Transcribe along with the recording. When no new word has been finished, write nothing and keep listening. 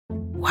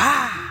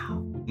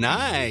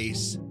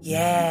Nice.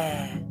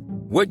 Yeah.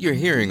 What you're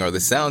hearing are the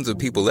sounds of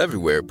people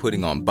everywhere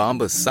putting on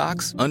Bombas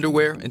socks,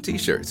 underwear, and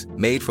T-shirts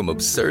made from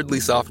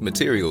absurdly soft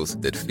materials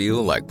that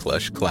feel like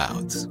plush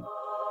clouds.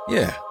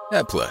 Yeah,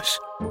 that plush.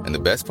 And the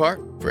best part?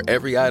 For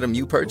every item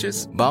you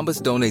purchase,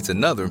 Bombas donates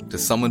another to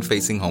someone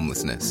facing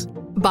homelessness.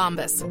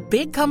 Bombas.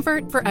 Big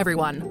comfort for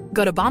everyone.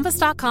 Go to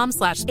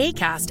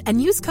bombas.com/ACAST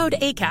and use code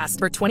ACAST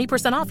for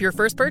 20% off your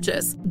first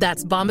purchase.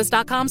 That's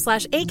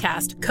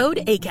bombas.com/ACAST.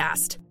 Code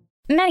ACAST.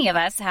 Many of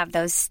us have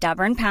those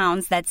stubborn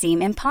pounds that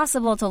seem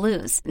impossible to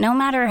lose, no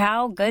matter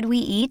how good we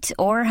eat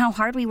or how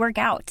hard we work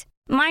out.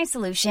 My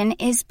solution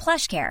is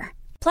PlushCare.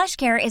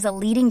 PlushCare is a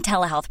leading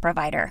telehealth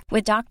provider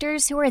with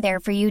doctors who are there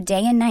for you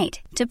day and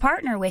night to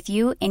partner with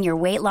you in your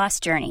weight loss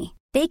journey.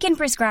 They can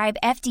prescribe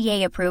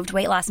FDA-approved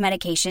weight loss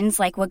medications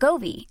like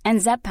Wegovy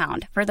and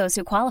Zepbound for those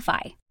who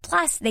qualify.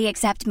 Plus, they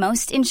accept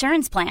most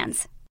insurance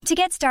plans. To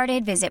get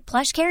started, visit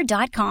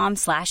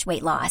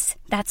plushcare.com/weightloss.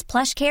 That's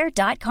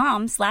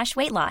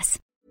plushcare.com/weightloss.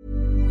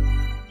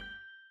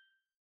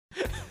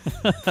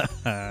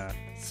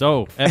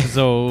 So,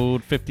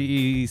 episode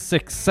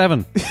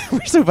 56-7.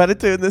 We're so bad at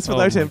doing this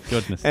without him.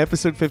 Goodness.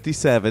 Episode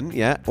 57,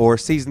 yeah, or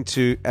season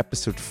 2,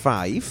 episode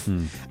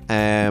 5.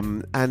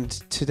 And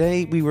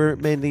today we were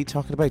mainly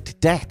talking about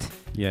death.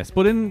 Yes,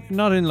 but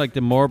not in like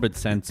the morbid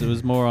sense. It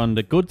was more on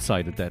the good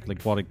side of death,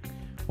 like what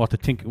to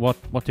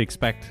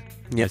expect.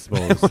 Yeah, I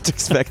suppose. what to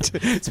expect.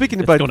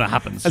 Speaking about, it's going to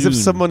happen as soon. if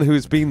someone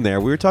who's been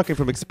there, we were talking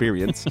from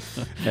experience.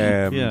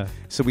 Yeah.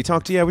 So we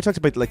talked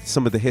about like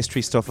some of the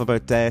history stuff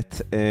about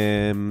death.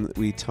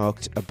 We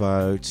talked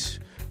about,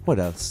 what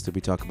else did we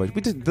talk about?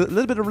 We did a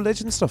little bit of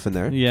religion stuff in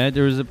there. Yeah,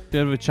 there was a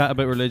bit of a chat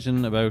about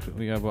religion, about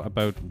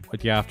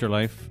the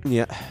afterlife.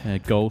 Yeah,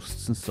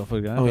 ghosts and stuff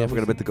like that. Oh yeah, I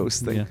forgot about the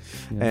ghost thing.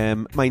 Yeah.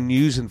 My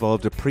news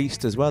involved a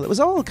priest as well. It was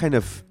all kind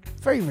of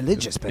very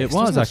religious based. It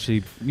was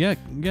actually, yeah,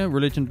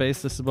 religion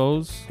based, I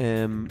suppose.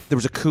 There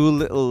was a cool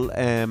little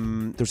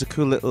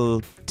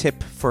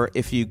tip for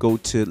if you go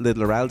to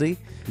Lidl or Aldi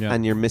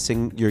and you're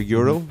missing your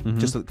euro. Mm-hmm.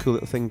 Just a cool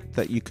little thing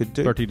that you could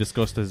do. Bertie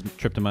discussed his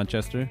trip to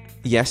Manchester.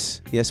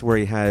 Yes, where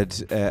he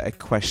had a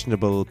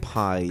questionable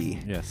pie.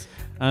 Yes,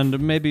 and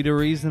maybe the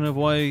reason of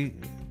why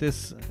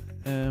this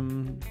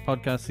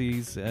podcast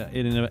he's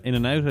in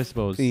and out, I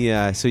suppose.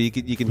 Yeah, so you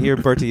can hear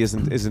Bertie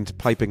isn't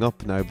piping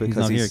up now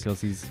because he's not here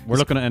because we're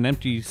looking at an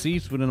empty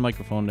seat with a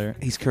microphone there.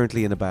 He's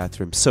currently in a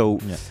bathroom. So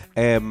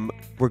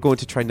we're going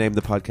to try and name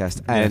the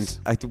podcast, and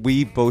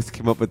we both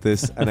came up with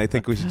this, and I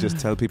think we should just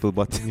tell people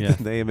what the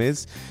name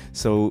is.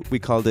 So we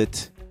called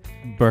it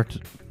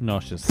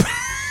BertNautious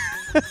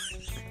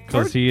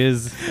because he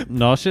is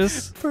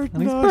nauseous.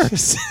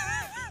 BertNautious.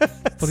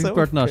 But he's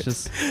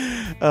BertNautious.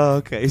 Oh,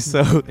 okay,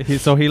 so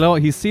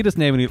he'll see this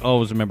name and he'll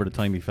always remember the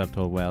time he felt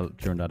so well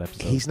during that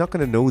episode. He's not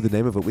going to know the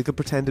name of it. We could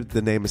pretend that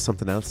the name is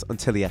something else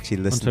until he actually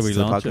listens to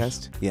the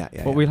podcast. Yeah.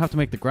 But we'll have to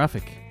make the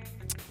graphic.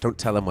 Don't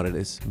tell him what it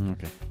is.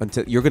 Okay.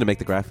 Until you're going to make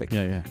the graphic.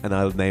 Yeah. And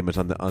I'll name it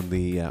on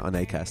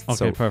Acast. Okay,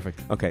 so,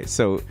 perfect. Okay,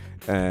 so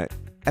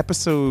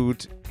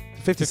episode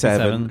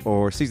 57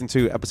 or season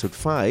 2, episode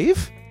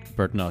 5.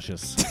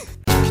 BertNautious.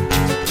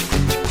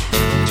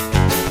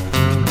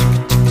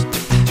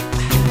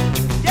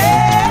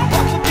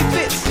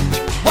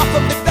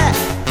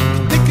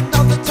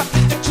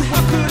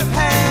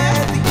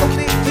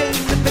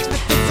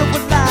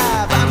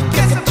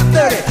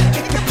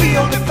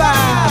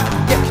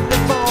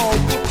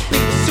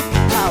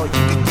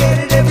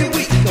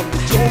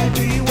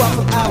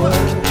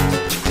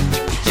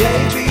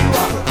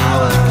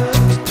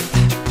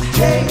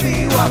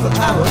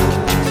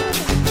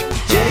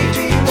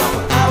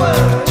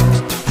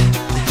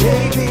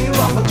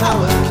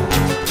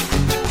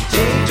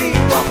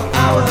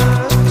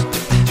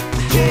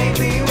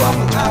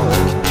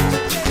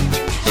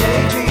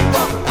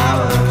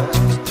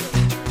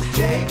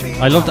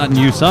 I love that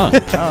new song.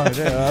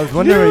 I was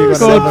wondering where you were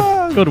going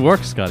to Good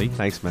work, Scotty.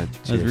 Thanks, man.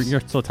 Cheers.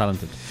 You're so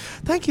talented.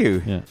 Thank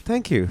you. Yeah.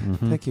 Thank you.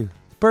 Mm-hmm. Thank you.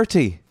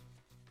 Bertie,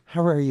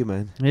 how are you,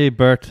 man? Hey,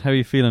 Bert. How are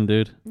you feeling,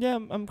 dude? Yeah,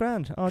 I'm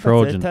grand. Oh,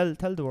 Trojan. That's it.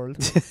 Tell the world.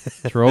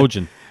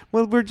 Trojan.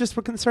 Well, we're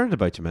concerned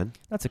about you, man.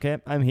 That's okay.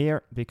 I'm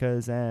here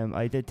because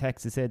I did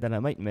text to say that I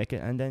might make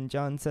it, and then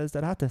John says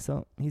that I had to,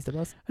 so he's the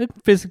boss. I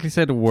didn't physically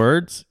say the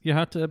words. You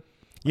had to.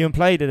 You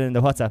implied it in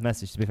the WhatsApp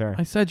message, to be fair.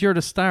 I said you're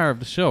the star of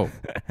the show.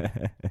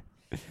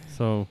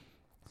 So.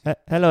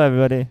 Hello,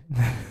 everybody.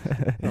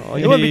 It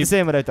wouldn't be the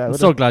same without that. I'm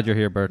so glad you're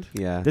here, Bert.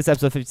 Yeah. This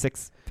episode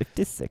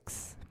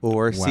 56.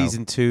 Or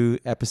season 2,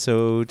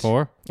 episode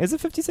 4. Is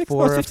it 56?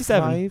 4 it's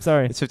 57. 5?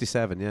 Sorry. It's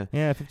 57, yeah.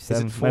 Yeah,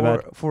 57. Is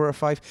it 4 or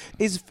 5?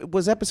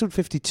 Was episode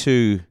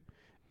 52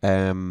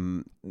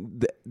 the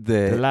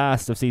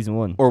last of season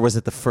 1? Or was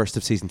it the first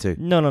of season 2?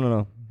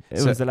 No.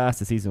 It was the last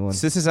of season 1.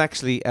 So this is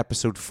actually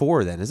episode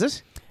 4 then, is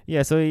it?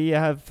 Yeah, so you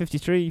have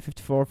 53,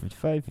 54,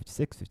 55,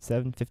 56,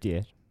 57,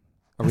 58.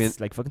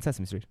 It's like fucking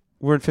Sesame Street.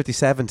 We're in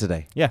 57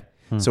 today. Yeah.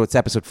 So it's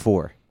episode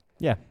 4.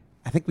 Yeah.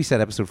 I think we said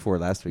episode 4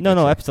 last week.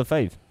 No, episode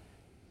 5.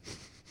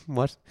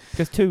 What?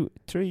 Because 2,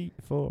 3,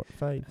 4,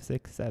 5,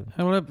 6, 7.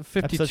 Well,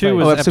 52 episode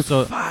was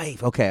episode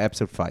 5. Okay,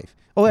 episode 5.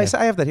 Oh, Yeah.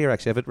 I have that here,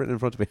 actually. I have it written in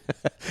front of me.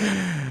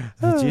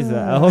 Jesus,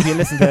 I hope you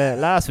listened to it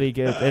last week.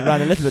 It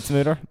ran a little bit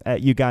smoother.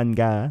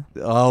 Uganda,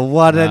 Oh,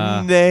 what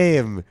a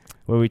name.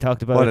 where we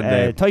talked What about a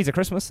name. Toys of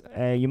Christmas.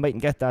 You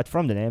mightn't get that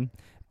from the name,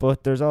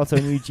 but there's also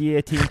a new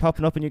GA team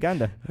popping up in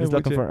Uganda. Who's would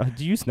looking you? for...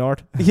 do you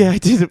snort? Yeah, I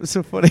did. It was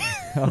so funny.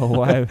 Oh,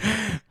 wow.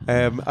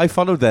 I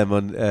followed them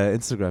on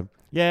Instagram.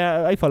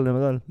 Yeah, I followed them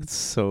as well. It's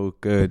so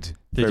good.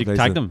 Did Fair you play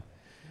tag to them?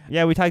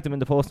 Yeah, we tagged them in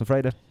the post on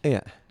Friday.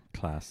 Yeah.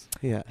 Class.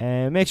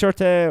 Yeah. Make sure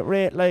to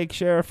rate, like,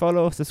 share,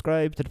 follow,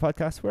 subscribe to the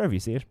podcast wherever you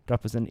see it.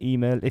 Drop us an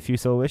email if you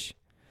so wish.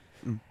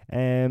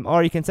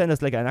 Or you can send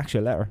us like an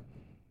actual letter.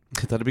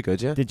 That'd be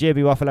good, yeah. The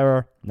JB Waffle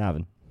Hour,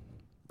 Navan.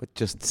 But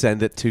just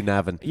send it to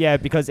Navan. Yeah,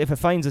 because if it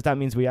finds us, that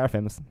means we are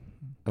famous.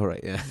 All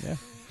right, yeah.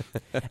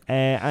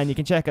 And you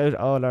can check out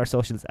all our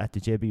socials at the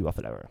JB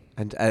Waffle Hour.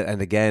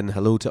 And again,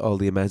 hello to all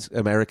the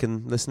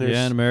American listeners.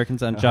 Yeah, and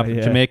Americans and Oh,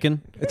 yeah.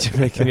 Jamaican.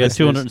 Jamaican We had listeners.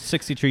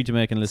 263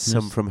 Jamaican listeners.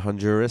 Some from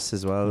Honduras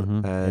as well,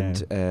 Mhm.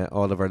 and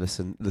all of our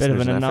listeners Bit of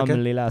an in Africa.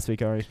 anomaly last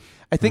week, alright.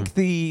 I think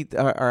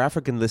our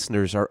African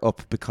listeners are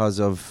up because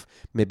of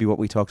maybe what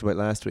we talked about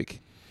last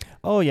week.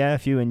 Oh yeah, a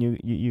few in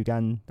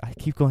Uganda. I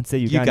keep going to say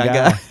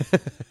Uganda.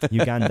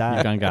 Uganda.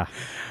 Uganda.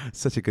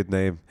 Such a good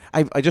name.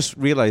 I just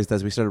realised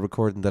as we started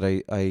recording that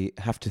I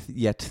have to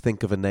yet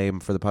think of a name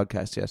for the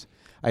podcast yet.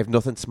 I have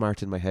nothing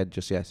smart in my head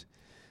just yet.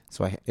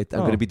 So I'm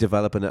going to be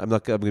developing it. I'm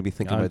going to be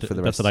thinking about it for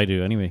the rest. That's what I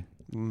do anyway.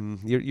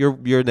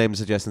 Your name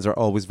suggestions are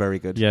always very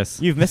good. Yes.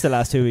 You've missed the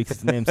last 2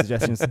 weeks name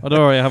suggestions. Oh, don't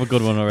worry, I have a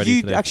good one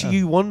already today.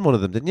 You won one of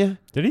them, didn't you?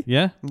 Did he?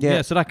 Yeah? Yeah.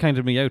 Yeah, so that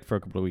counted me out for a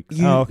couple of weeks.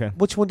 Oh, okay.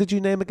 Which one did you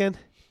name again?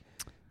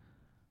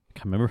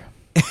 Can't remember.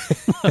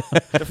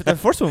 The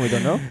first one we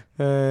don't know.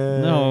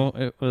 No,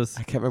 it was...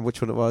 I can't remember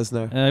which one it was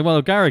now.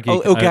 well, Garrick.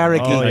 Oh,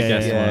 Garrick. Oh, I yeah,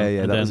 guess. yeah, one. yeah, And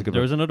that then was a good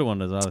there one. was another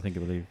one as well, I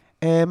believe.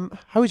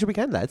 How was your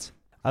weekend, lads?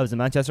 I was in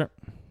Manchester.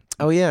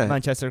 Oh, yeah.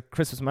 Manchester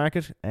Christmas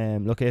Market,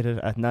 located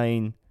at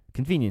 9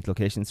 convenient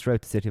locations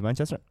throughout the city of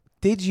Manchester.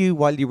 Did you,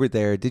 while you were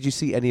there, did you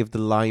see any of the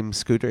Lime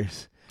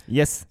scooters?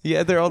 Yes.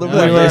 Yeah, they're all over Oh,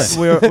 the we, place.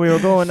 we were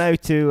going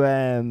out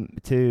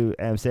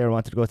to Sarah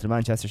wanted to go to the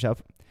Manchester shop,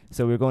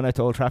 so we were going out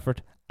to Old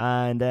Trafford,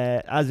 and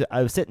as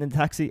I was sitting in the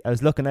taxi, I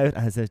was looking out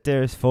and I said,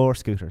 "There's 4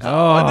 scooters."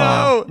 Oh,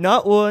 no!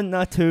 Not 1,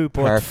 not 2,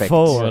 but Perfect.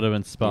 4. Would have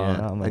been spot on.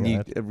 Yeah. Oh my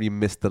And you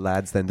missed the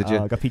lads then, did you?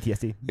 I got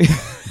PTSD.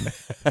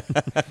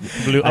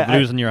 Of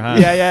losing your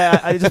hand. Yeah.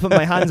 I just put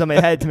my hands on my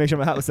head to make sure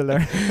my hat was still there.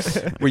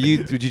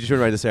 Did you turn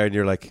around to Sarah and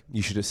you're like,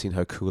 you should have seen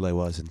how cool I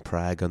was in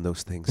Prague on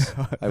those things.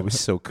 I was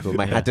so cool.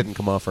 My hat didn't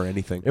come off or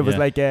anything. It was Yeah.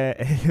 like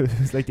it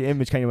was like the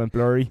image kind of went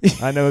blurry,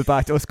 and it was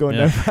back to us going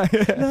Yeah. down.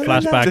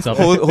 Flashbacks Just of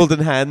holding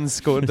hands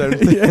going down.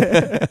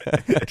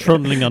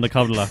 trundling on the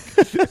coblock.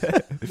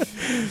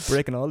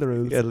 Breaking all the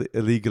rules.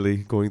 Illegally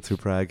going through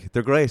Prague.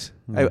 They're great.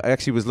 I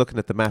actually was looking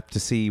at the map to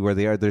see where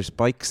they are. There's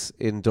bikes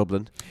in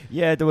Dublin.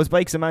 Yeah, there was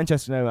bikes in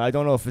Manchester now. I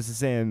don't know if it's the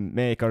same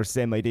make or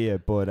same idea,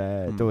 but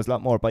there was a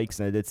lot more bikes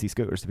than I did see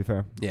scooters, to be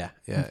fair. Yeah.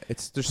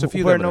 There's a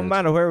few Where of them no around.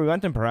 matter where we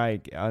went in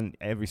Prague, on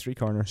every street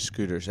corner,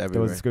 Scooters there was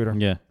everywhere. a scooter.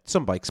 Yeah.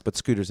 Some bikes, but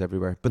scooters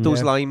everywhere. But those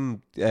Yeah.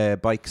 Lime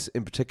bikes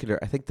in particular,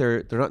 I think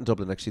they're not in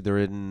Dublin actually. They're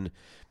in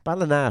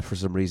Ballina for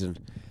some reason.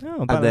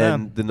 Oh, And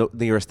then the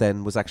nearest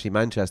then was actually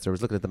Manchester. I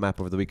was looking at the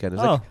map over the weekend. I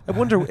was like, I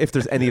wonder if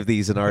there's any of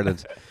these in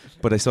Ireland.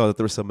 But I saw that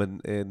there was some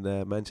in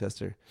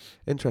Manchester.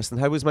 Interesting.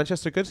 How was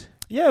Manchester? Good?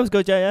 Yeah, it was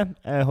good. Yeah.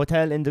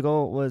 Hotel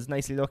Indigo was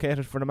nicely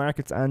located for the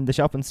markets and the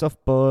shop and stuff,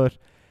 but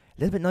a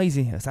little bit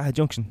noisy. It's at a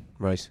junction,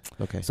 Right.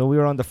 Okay. so we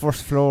were on the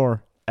first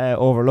floor,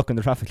 overlooking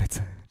the traffic lights.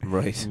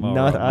 Right. More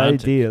Not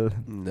romantic. ideal.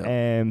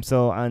 No.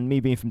 So, and me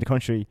being from the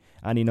country,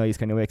 any noise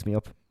kind of wakes me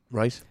up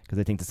Right. because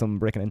I think there's someone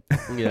breaking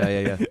in.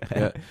 Yeah.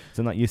 So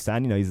I'm not used to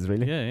any noises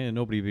really. Yeah,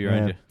 nobody be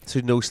around Yeah. So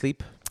no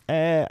sleep?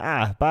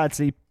 Bad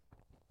sleep.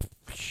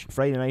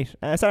 Friday night.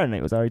 Saturday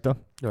night was alright though,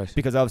 Right.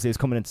 because obviously it's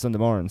coming into Sunday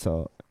morning,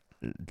 so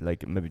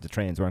like maybe the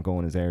trains weren't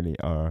going as early,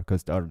 or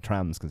the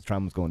tram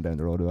was going down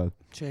the road as well.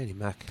 Jenny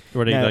Mac.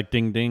 Were they Yeah. like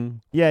ding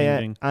ding? Yeah,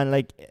 ding, ding? and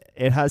like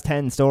it has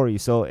 10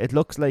 stories, so it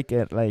looks like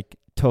it like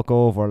took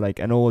over like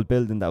an old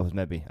building that was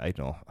maybe, I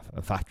don't know,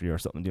 a factory or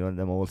something. You know,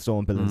 them old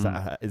stone buildings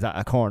that is at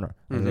a corner,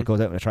 and it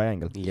goes out in a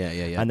triangle. Yeah.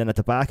 And then at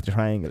the back of the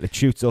triangle, it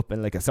shoots up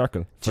in like a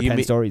circle for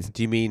 10 stories.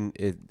 Do you mean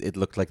it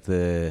looked like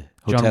the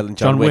John- hotel in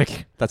John John Wick?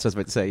 Wick. That's what I was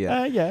about to say,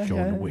 yeah. Yeah.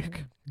 John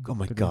Wick. Oh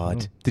my Couldn't God.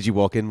 know. Did you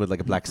walk in with like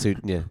a black suit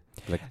and you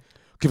like,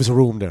 give us a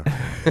room there?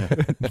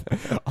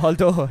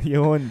 Although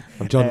you won,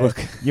 I'm John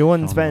Wick.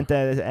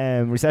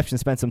 reception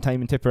spent some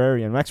time in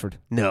Tipperary and Wexford.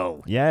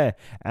 No. Yeah,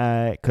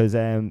 because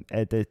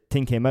the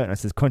thing came out and it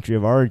says country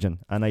of origin,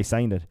 and I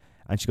signed it.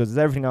 And she goes, "Is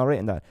everything all right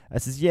in that?" I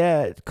says,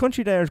 "Yeah, the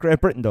country there is Great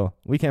Britain though.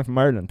 We came from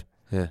Ireland."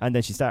 Yeah. And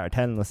then she started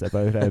telling us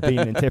about being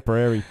in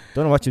Tipperary.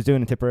 Don't know what she was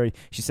doing in Tipperary.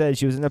 She said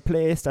she was in a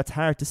place that's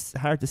hard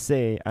to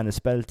say and is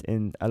spelt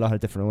in a lot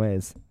of different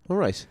ways. All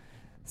right.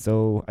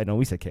 So I know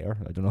we said care.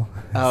 I don't know.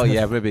 Oh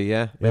yeah, maybe.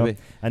 Yeah, Yeah. maybe.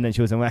 And then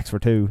she was in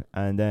Wexford too.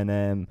 And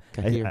then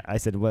Can't I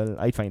said, well,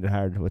 I'd find it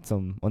hard with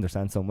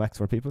understand some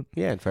Wexford people.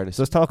 Yeah, in fairness.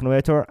 So I was talking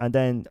away to her, and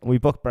then we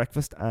booked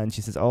breakfast, and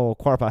she says,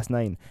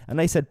 9:15. And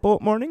I said,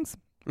 both mornings?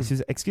 She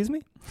says, excuse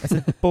me? I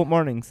said, both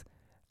mornings.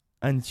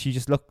 And she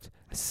just looked,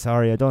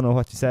 sorry, I don't know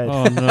what you said.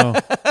 Oh, no.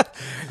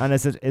 And I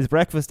said, is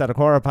breakfast at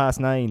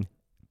 9:15?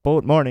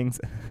 Both mornings.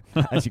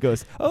 And she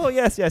goes, oh,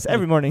 yes,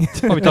 every morning.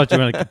 Oh, we thought you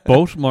were like,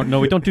 boat? No,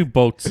 we don't do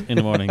boats in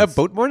the mornings.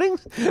 Boat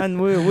mornings?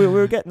 And we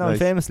were getting on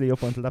famously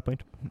up until that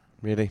point.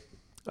 Really?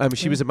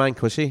 She was a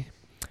Manc, was she?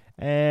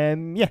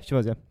 Yeah, she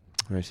was, yeah.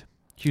 Right.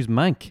 She was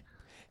Manc.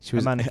 She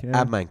was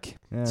a Manc.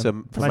 Yeah. So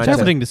What's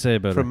everything to say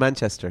about from her?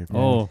 Manchester.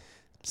 Oh.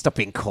 Stop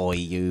being coy,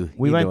 you.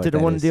 We You know went to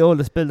what one that of the is.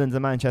 oldest buildings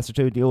in Manchester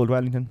too, the old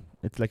Wellington.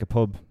 It's like a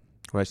pub.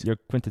 Right. Your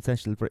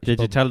quintessential British Did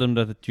you pub. tell them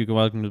that the Duke of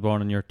Wellington was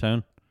born in your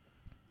town?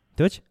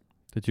 Did you?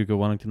 The Duke of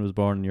Wellington was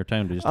born in your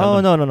town. Did you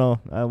tell them?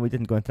 No. We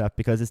didn't go into that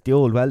because it's the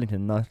old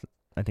Wellington, not,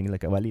 I think,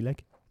 like a Welly,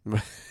 like.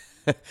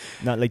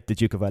 Not like the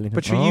Duke of Wellington.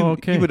 But sure,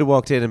 okay. you would have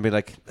walked in and been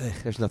like,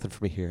 there's nothing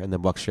for me here, and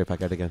then walked straight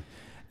back out again.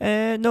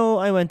 No,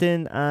 I went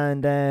in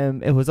and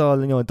it was all,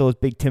 those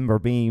big timber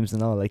beams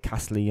and all, like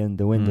Castley, and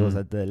the windows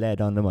had the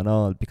lead on them and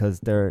all, because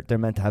they're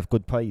meant to have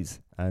good pies.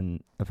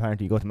 And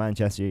apparently you go to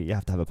Manchester, you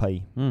have to have a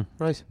pie.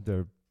 Right.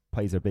 Their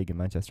pies are big in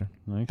Manchester.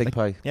 Nice. Big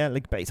pie. Yeah,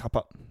 like base hop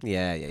up.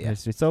 Yeah.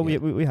 So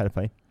we had a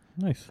pie.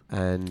 Nice.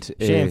 And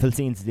Shameful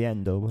scenes at the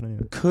end, though. But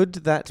anyway. could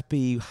that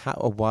be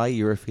why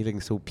you were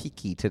feeling so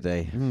peaky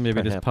today? Maybe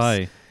this perhaps?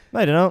 pie.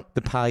 I don't know.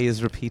 The pie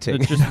is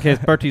repeating. Just in case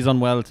Bertie's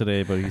unwell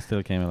today, but he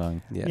still came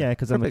along. Yeah,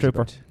 because I'm a Fair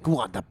play to trooper. Bert. Go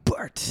on, the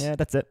Bert. Yeah,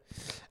 that's it.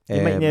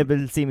 You might be able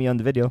to see me on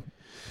the video.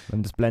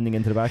 I'm just blending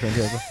into the background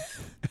here.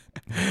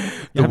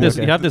 You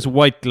have this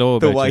white glow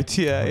The about white,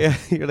 yeah.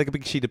 You're like a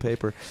big sheet of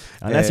paper.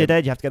 Unless you're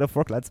dead, you have to get up for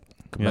work, lads.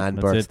 Come Yeah, on,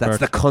 that's Bert. it, That's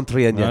Bert. the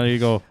country in you. There you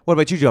go. What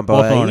about you, John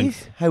Both Boy?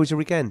 mornings. How was your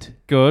weekend?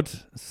 Good.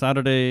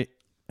 Saturday,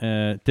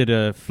 did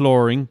a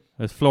flooring.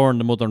 I was flooring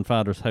the mother and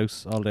father's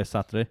house all day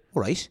Saturday.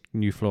 All right.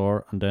 New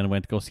floor. And then I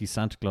went to go see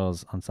Santa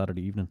Claus on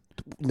Saturday evening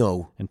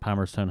No. in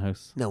Palmerstown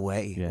House. No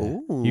way. Yeah.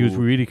 Ooh. He was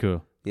really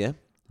cool. Yeah.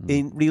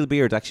 In real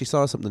beard. Actually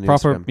saw something on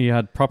Proper. Instagram. He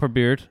had proper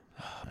beard.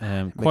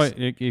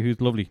 He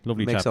was lovely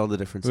Makes chap. all the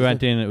difference. We doesn't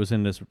went it? in. It was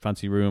in this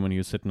fancy room, and he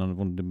was sitting on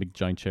one of the big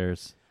giant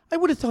chairs. I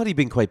would have thought he'd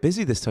been quite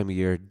busy this time of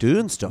year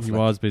doing stuff. He like.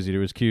 was busy.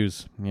 There was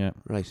queues. Yeah.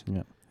 Right.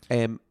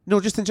 Yeah. No,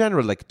 just in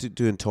general, like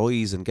doing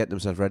toys and getting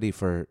himself ready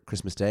for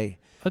Christmas Day.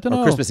 I don't or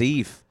know. Christmas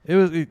Eve.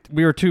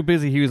 We were too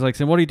busy. He was like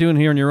saying, "What are you doing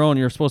here on your own?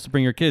 You're supposed to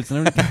bring your kids."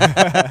 And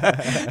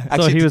everything.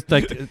 So he was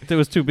like, "There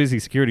was too busy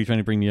security trying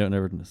to bring me out and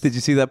everything." Did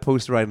you see that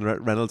post Ryan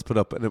Reynolds put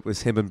up? And it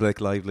was him and Blake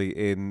Lively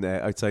in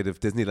outside of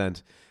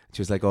Disneyland.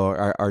 She was like,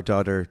 "Oh, our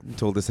daughter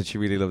told us that she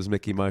really loves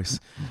Mickey Mouse,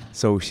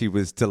 so she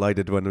was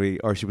delighted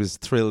she was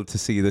thrilled to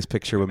see this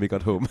picture when we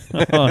got home."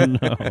 Oh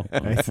no!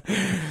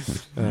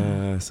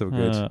 So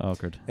good.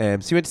 Awkward. So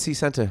you went to see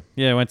Santa.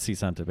 Yeah, I went to see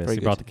Santa. Very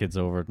Basically, good. brought the kids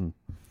over, and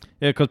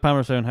because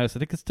Palmerstown House, I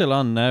think it's still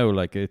on now.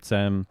 Like it's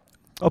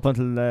Up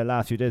until the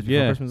last few days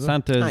before Christmas.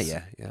 Santa's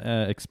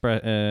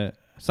Express,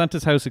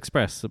 Santa's House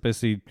Express. So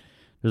basically,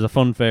 there's a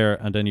fun fair,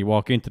 and then you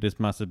walk into this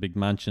massive big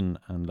mansion,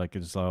 and like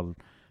it's all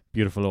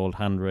beautiful old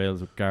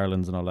handrails with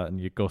garlands and all that, and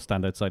you go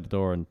stand outside the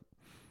door, and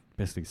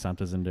basically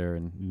Santa's in there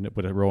and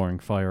with a roaring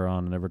fire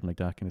on and everything like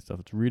that kind of stuff.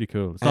 It's really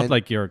cool. It's not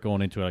like you're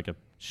going into like a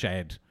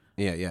shed,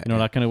 Yeah.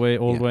 that kind of way,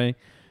 old way.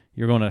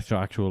 You're going to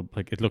actual,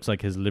 like, it looks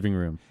like his living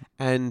room.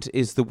 And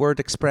is the word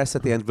express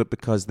at the end of it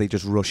because they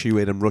just rush you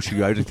in and rush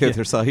you out at the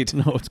other side?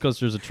 No, it's because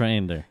there's a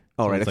train there.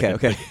 Oh, right, it's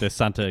okay. like the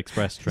Santa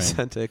Express train.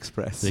 Santa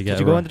Express. So Did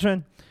you go on the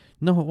train?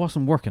 No, it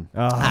wasn't working.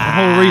 Oh. The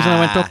whole reason I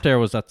went up there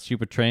was that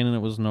stupid train, and it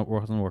wasn't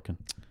working.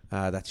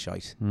 That's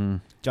shite.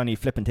 Johnny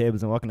flipping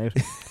tables and walking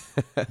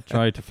out.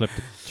 Tried to flip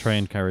the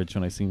train carriage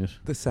when I seen it.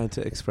 The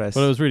Santa Express.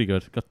 But it was really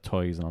good. Got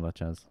toys and all that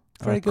jazz.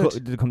 Very good.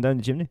 Did it come down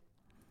the chimney?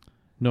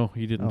 No,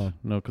 he didn't. Oh.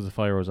 No, because the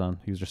fire was on.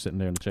 He was just sitting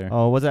there in the chair.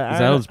 Oh, was it His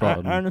elves brought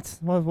him. Arnott's?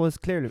 What was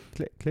Cleary's?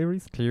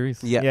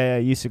 Cleary's? Yeah.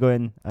 He used to go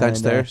in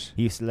Downstairs? And,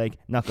 he used to like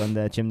knock on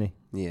the chimney.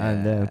 Yeah.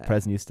 And the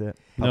president used to pop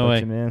No out way.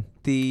 chimney,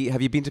 yeah.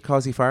 Have you been to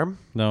Causey Farm?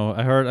 No,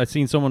 I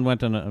seen someone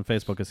went on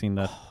Facebook. I seen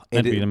that.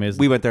 That'd be amazing.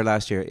 We went there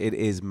last year. It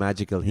is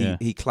magical. Yeah.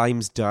 He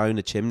climbs down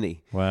a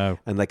chimney Wow.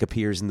 and like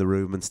appears in the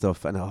room and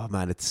stuff. And oh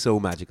man, it's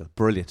so magical.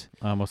 Brilliant.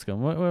 I must go.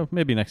 Well,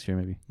 maybe next year,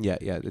 maybe.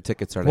 Yeah. The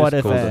tickets are What like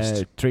if gold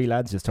dust. 3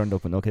 lads just turned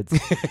up with no kids?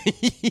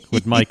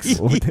 With mics.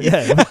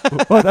 Yeah.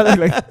 What that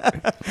look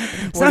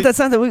like?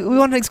 Santa, we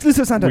want an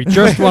exclusive Santa. We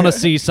just want to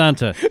see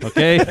Santa,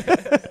 okay?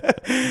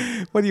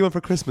 What do you want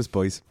for Christmas,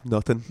 boys?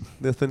 Nothing.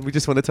 We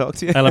just want to talk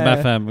to you.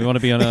 LMFM. We want to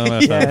be on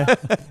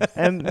LMFM.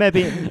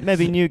 Yeah.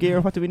 Maybe new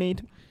gear. What do we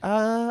need?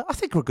 I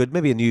think we're good.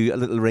 Maybe a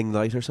little ring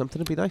light or something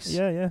would be nice.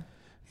 Yeah.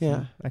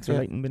 Yeah. Extra Yeah.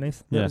 lighting would be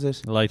nice. Yeah, That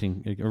was it. a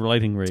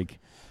lighting rig.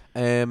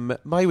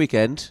 My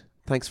weekend.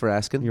 Thanks for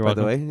asking. You're by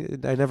the way,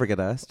 I never get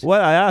asked.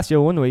 Well, I asked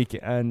you one week,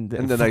 and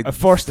then I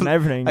forced and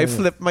everything. I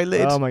flipped my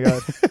lid. Oh my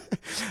god!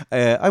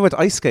 I went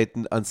ice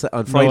skating on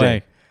Friday. No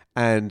way.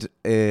 And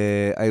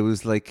I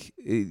was like,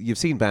 you've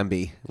seen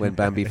Bambi when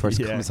Bambi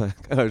first comes out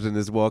and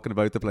is walking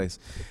about the place.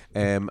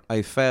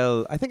 I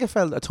think I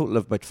fell a total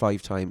of about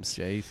 5 times.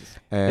 Jesus.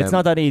 It's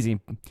not that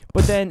easy,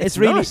 but then it's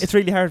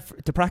really hard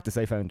to practice.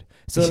 I found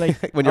so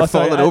like when you're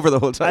falling over the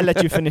whole time. I'll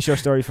let you finish your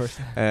story first.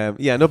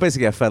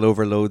 Basically I fell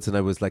over loads and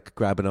I was like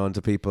grabbing onto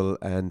people,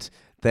 and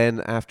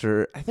then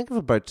after I think of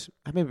about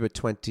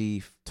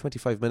 20,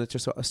 25 minutes or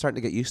so, I was starting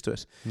to get used to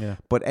it. Yeah.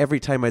 But every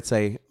time I'd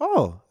say,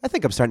 "Oh, I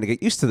think I'm starting to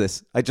get used to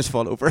this," I just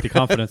fall over. The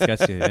confidence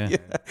gets you.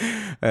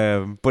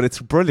 Yeah. But it's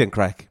brilliant,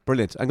 crack.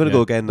 Brilliant. I'm going to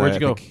go again. Where'd you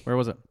go? Where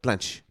was it?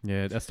 Blanche.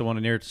 Yeah, that's the one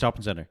near the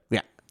shopping centre.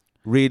 Yeah.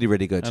 Really,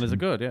 really good. And is it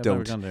good? Yeah, Don't.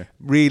 Never gone there.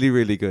 Really,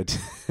 really good.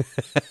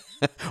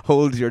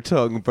 Hold your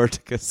tongue,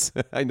 BertNautious.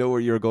 I know where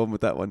you're going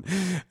with that one.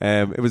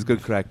 It was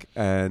good crack,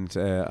 and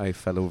I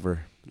fell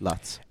over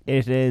lots.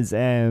 It is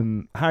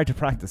hard to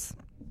practice.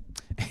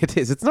 It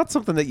is. It's not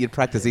something that you'd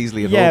practice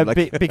easily at home.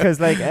 Yeah, because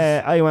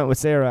I went with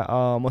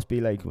Sarah. Must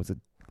be was it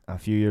a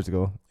few years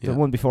ago? The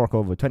one before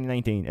COVID,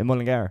 2019 in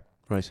Mullingar.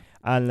 Right.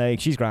 And like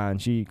she's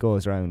grand, she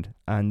goes around,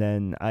 and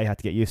then I had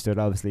to get used to it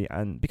obviously,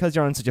 and because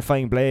you're on such a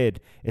fine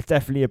blade, it's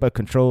definitely about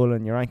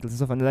controlling your ankles and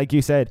stuff, and like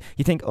you said,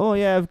 you think, oh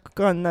yeah, I've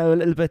gone now a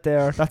little bit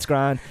there, that's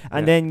grand,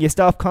 and then you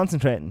stop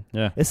concentrating.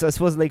 I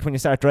suppose like when you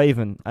start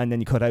driving and then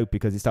you cut out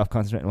because you stop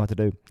concentrating on what to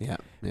do.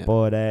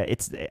 But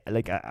it's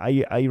like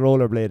I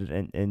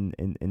rollerbladed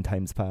in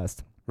times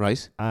past.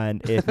 Right.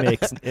 And it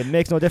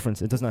makes no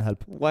difference. It does not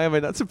help. Why am I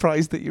not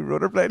surprised that you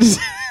rollerbladed?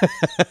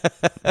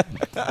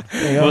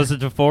 Was it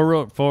the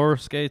four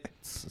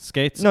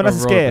skates? No, that's a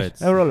skate.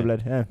 Rollerblades? A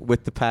rollerblade, yeah.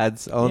 With the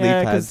pads, all knee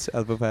pads,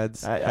 elbow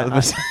pads.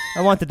 I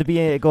wanted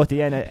to go to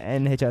the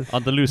NHL.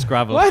 On the loose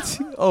gravel. What?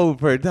 Oh,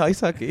 for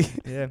ice hockey.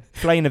 Yeah.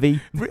 Flying a V.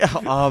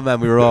 Oh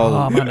man, we were all...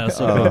 Oh man, that was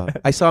so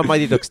good. I saw a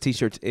Mighty Ducks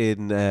t-shirt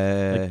in...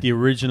 like the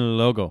original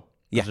logo.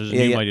 Yeah, There's a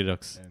new Mighty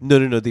Ducks.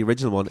 No, the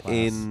original one. Class.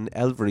 In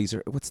Elvery's,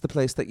 or what's the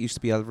place that used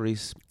to be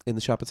Elvery's in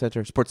the shopping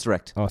centre? Sports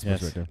Direct. Oh,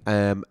 Sports Direct.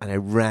 And I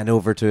ran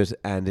over to it,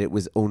 and it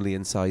was only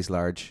in size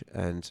large,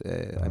 and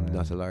I'm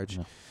not a large.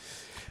 No.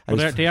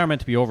 Well, they are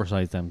meant to be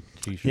oversized, them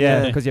t-shirts.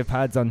 Yeah, because you have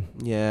pads on.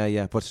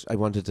 Yeah, but I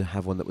wanted to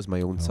have one that was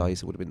my own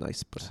size. It would have been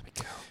nice, but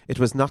it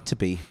was not to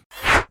be.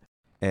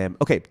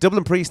 Okay,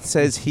 Dublin priest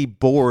says he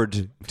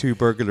bored 2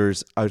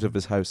 burglars out of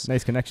his house.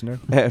 Nice connection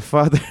there.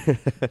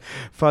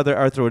 Father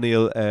Arthur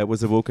O'Neill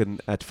was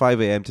awoken at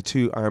 5 a.m. to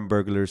 2 armed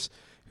burglars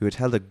who had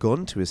held a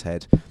gun to his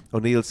head.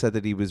 O'Neill said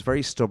that he was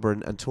very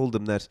stubborn and told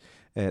them that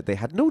they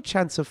had no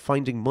chance of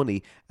finding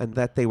money and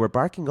that they were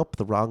barking up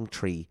the wrong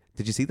tree.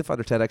 Did you see the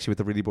Father Ted actually with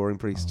the really boring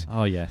priest?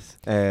 Oh yes.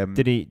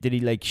 Did he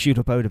like shoot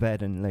up out of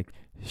bed and like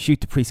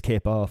shoot the priest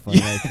cape off?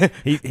 And,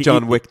 like,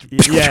 John Wick.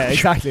 Yeah,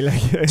 exactly.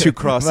 Like 2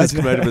 crosses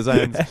come out of his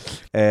hands.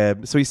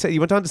 So he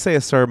went on to say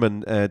a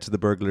sermon to the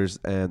burglars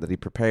that he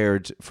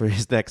prepared for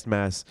his next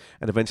mass,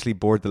 and eventually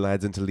bored the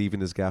lads into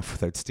leaving his gaff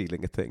without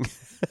stealing a thing.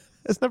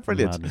 Isn't that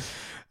brilliant? Madness.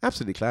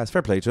 Absolutely class.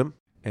 Fair play to him.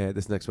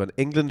 This next one.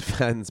 England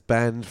fans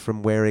banned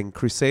from wearing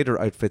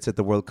Crusader outfits at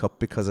the World Cup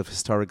because of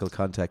historical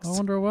context. I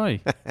wonder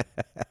why.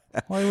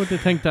 Why would they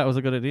think that was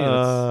a good idea?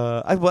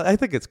 I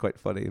think it's quite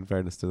funny, in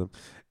fairness to them.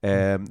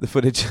 The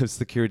footage of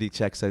security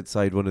checks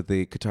outside one of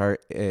the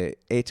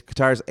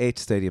Qatar's 8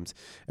 stadiums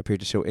appeared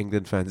to show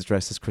England fans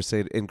dressed as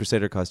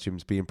Crusader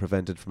costumes being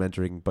prevented from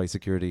entering by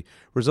security,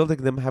 resulting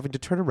in them having to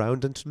turn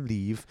around and to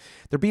leave.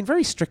 They're being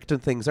very strict on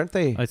things, aren't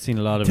they? I've seen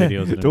a lot of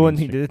videos. The one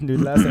he didn't do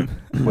last time.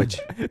 Which?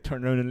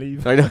 Turn around and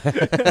leave. I know.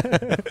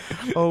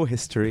 Oh,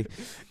 history.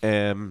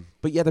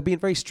 But yeah, they're being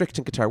very strict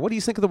in Qatar. What do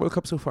you think of the World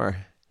Cup so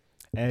far?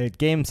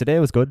 Game today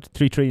was good.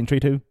 3-3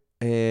 and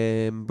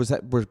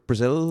 3-2. Were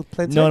Brazil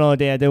playing today? No,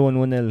 they won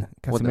 1-0.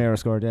 Casemiro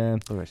scored, yeah.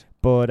 All right.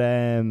 But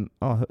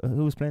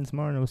who was playing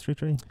tomorrow? It was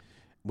 3-3.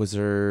 Was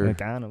there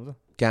Ghana, was it?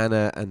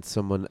 Ghana and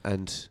someone,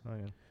 and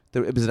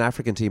it was an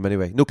African team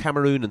anyway. No,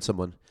 Cameroon and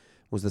someone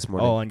was this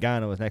morning. Oh, and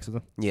Ghana was next,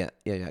 was it?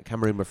 Yeah.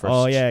 Cameroon were first.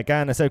 Oh yeah,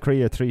 Ghana, South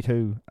Korea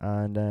 3-2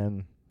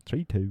 and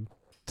 3-2.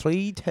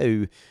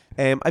 3-2.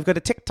 I've got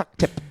a TikTok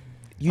tip.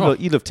 You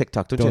love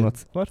TikTok, don't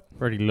Donuts. you? What?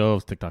 Bertie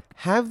loves TikTok.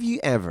 Have you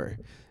ever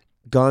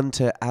gone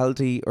to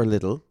Aldi or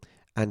Lidl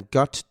and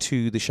got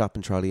to the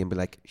shopping trolley and be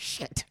like,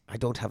 shit, I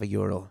don't have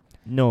 €1?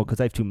 No, because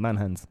I have 2 man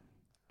hands.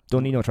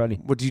 Don't need no trolley.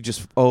 Would you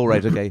just... Oh,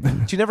 right, okay.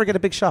 Do you never get a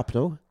big shop,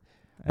 no?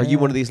 Are you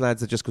one of these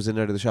lads that just goes in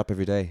and out of the shop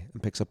every day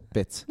and picks up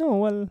bits? No,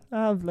 well,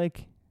 I have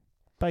like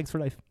bags for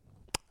life.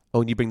 Oh,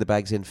 and you bring the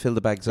bags in, fill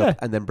the bags up,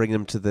 and then bring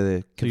them to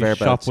the conveyor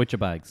belt. Shop with your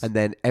bags. And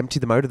then empty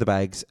them out of the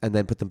bags and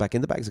then put them back in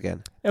the bags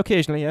again.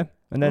 Occasionally, yeah.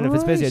 And then if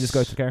it's busy, I just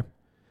go out to the car.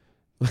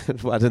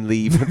 What, and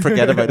leave and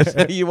forget about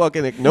it. You walk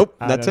in like, nope,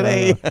 not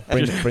today.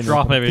 Bring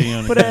drop everything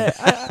on it.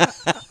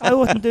 But I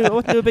wouldn't do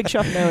a big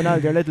shop now in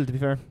Aldi or Lidl, to be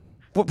fair.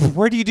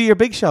 Where do you do your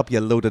big shop, you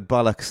loaded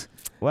bollocks?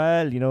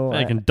 Well, you know...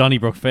 Like in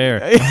Donnybrook Fair.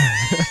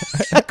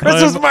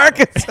 Christmas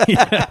markets!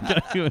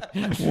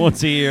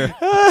 Once a year.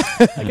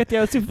 I get the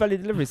old Super Value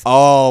deliveries.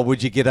 Oh,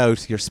 would you get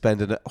out? You're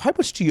spending... How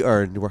much do you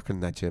earn working in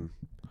that gym?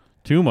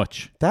 Too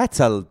much. That's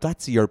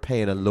you're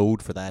paying a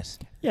load for that.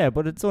 Yeah,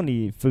 but it's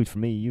only food for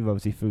me. You've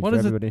obviously food What for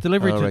is everybody. it?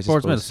 Delivery to right, I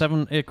Portsmouth,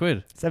 suppose.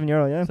 £7-8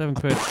 €7, yeah.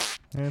 £7.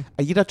 Yeah.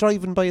 Are you not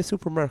driving by a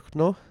supermarket?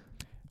 No,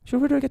 Sure,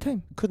 where do I get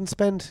time? couldn't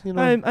spend. You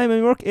know, I'm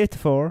in work 8 to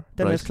 4.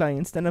 Then I Right. have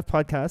clients. Then I have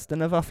podcasts.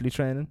 Then I have Offaly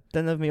training.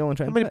 Then I have my own how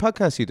training. many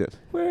podcasts you did?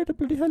 Where the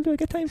bloody hell do I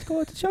get time to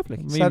go out to shop?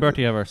 Like? Me and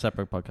Bertie have our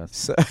separate podcast.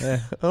 So, Yeah.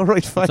 all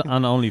right, fine. It's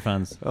on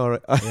OnlyFans. All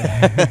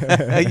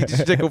right. You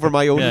should take over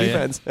my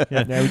OnlyFans.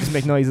 Yeah. Yeah, we just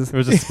make noises. It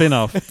was a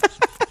spin-off.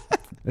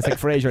 It's like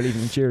Frasier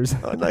leaving Cheers.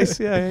 Oh, nice.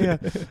 Yeah.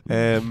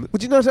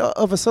 Would you not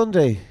of a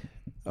Sunday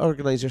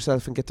organise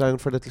yourself and get down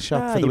for a little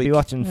shop for the you'd week? be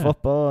watching Yeah.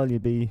 football.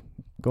 You'd be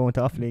going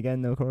to Offaly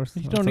again, now, of course.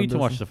 You on don't need to Sundays.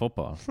 watch the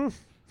football.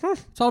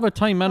 It's all about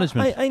time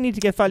management. I need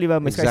to get value out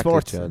of my Sky Exactly,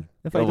 Sports. John.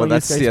 If I Oh, well, don't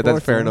use that's Sky that's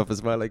Sports, fair then- enough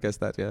as well. I guess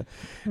that. Yeah.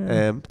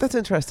 Yeah. That's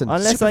interesting.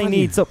 Unless Super I value.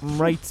 need something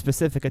right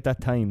specific at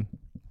that time,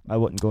 I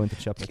wouldn't go into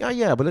the shop. Like.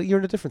 Yeah, but you're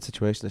in a different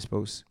situation, I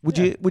suppose. Would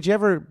Yeah. you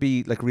ever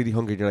be like really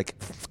hungry and you're like,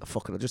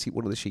 fuck it, I'll just eat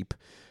one of the sheep.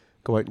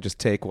 Go out and just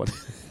take one.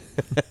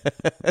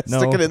 No.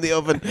 Stick it in the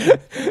oven.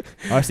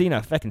 I've seen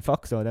a fucking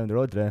fox though down the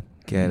road today.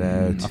 Get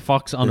out. A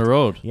fox on the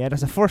road. Yeah,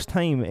 that's the first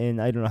time in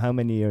I don't know how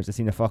many years I've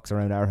seen a fox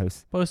around our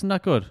house. But isn't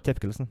that good?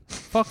 Typical, isn't it?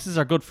 Foxes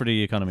are good for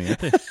the economy, aren't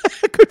they?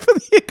 Good for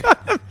the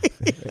economy.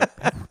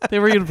 They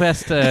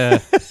reinvest.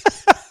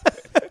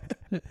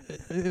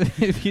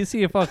 If you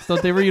see a fox,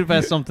 don't they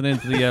reinvest something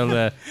into the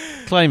old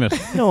climate?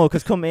 No,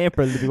 because come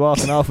April they'll be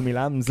walking off with me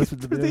lambs. That's what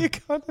they'll For be the doing.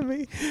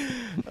 economy.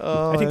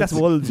 Oh, I think that's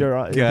wolves. You're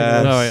right.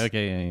 Yeah. Oh, right,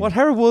 okay. Yeah. What?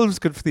 How are wolves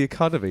good for the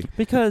economy?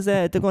 Because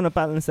they're going to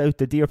balance out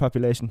the deer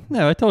population.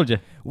 No, I told you.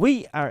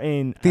 We are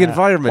in The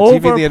environment. You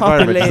mean the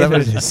environment? Is that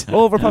what it is?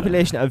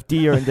 overpopulation of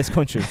deer in this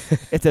country.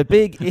 It's a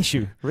big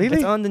issue. Really?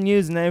 It's on the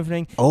news and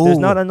everything. Oh. There's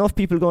not enough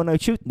people going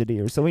out shooting the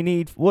deer, so we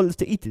need wolves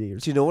to eat the deer.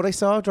 Do you know what I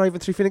saw driving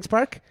through Phoenix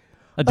Park?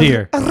 A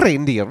deer. A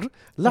reindeer.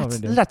 Lots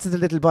of the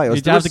little bios.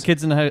 Did you have the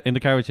kids in the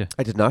car with you?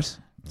 I did not.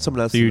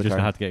 Someone else So you in the just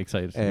car. had to get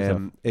excited. for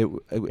yourself. It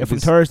From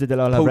was Thursday, they'll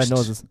all have red post-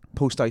 noses.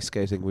 post ice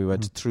skating. We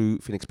went through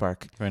Phoenix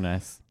Park. Very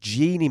nice.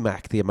 Genie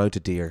Mac, the amount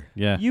of deer.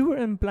 Yeah. You were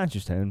in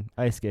Blanchardstown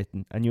ice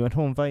skating, and you went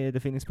home via the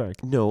Phoenix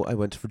Park. No, I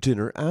went for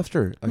dinner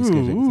after ice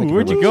skating. Thank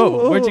where'd very you much.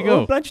 go? Where'd you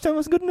go? Blanchardstown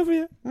wasn't good enough for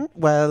you.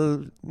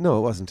 Well, no,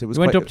 it wasn't. It was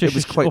You went quite, up to it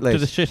was quite up late. to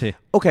the shitty.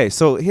 Okay,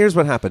 so here's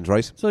what happened,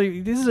 right? So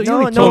this is you No,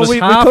 only told us we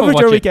half of covered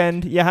what your you-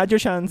 weekend. You had your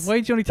chance. Why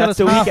did you only tell That's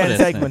us the half weekend of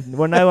this? segment.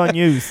 We're now on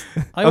news.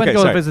 I went Okay, to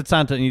go sorry. visit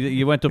Santa, and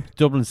you went up to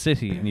Dublin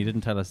City, and you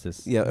didn't tell us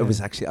this. Yeah, it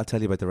was actually. I'll tell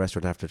you about the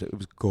restaurant after. It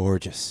was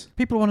gorgeous.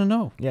 People want to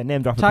know. Yeah,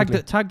 name drop. Tag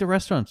the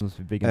restaurant.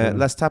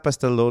 Las Tapas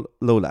del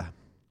Lola.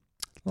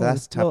 Oh,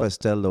 Las Tapas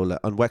del Lola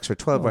on Wexford,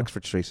 12 Oh.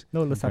 Wexford Street.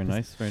 No, let's Very have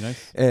nice. Very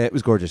nice. It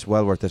was gorgeous,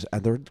 well worth it,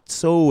 and they were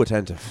so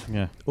attentive.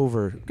 Yeah.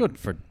 Over, Good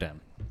for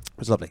them. it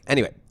was lovely.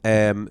 Anyway,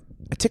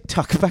 a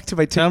TikTok. Back to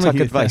my Tell me TikTok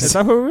you- advice. Is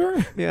that where we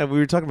were? Yeah, we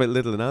were talking about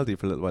Lidl and Aldi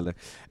for a little while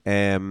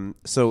there.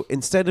 So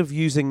instead of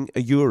using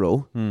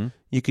 €1,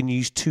 you can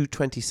use 2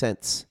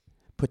 20-cents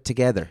put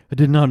together. I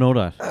did not know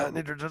that.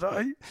 Neither did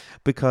I.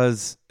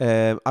 Because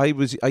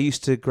I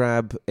used to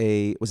grab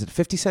was it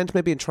 50 cent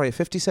maybe and try a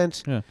 50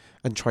 cent Yeah.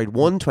 and tried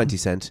 1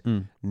 20-cent.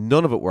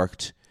 None of it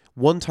worked.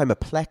 One time a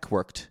plek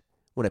worked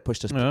when I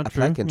pushed a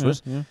plek into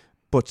it,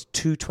 but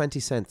 2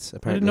 20-cents I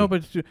apparently. didn't know,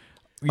 but you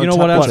On know top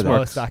what of else it.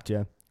 works? Stacked,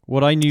 yeah.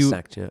 What I knew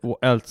Stacked, yeah. what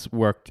else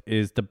worked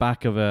is the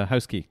back of a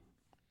house key.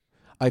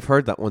 I've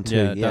heard that one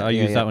too. I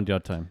use that one the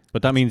odd time.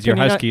 But that means Can your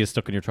you house not- key is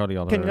stuck in your trolley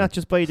all the Can way you around. not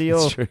just buy the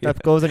That's yoke true, that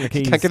yeah. goes on your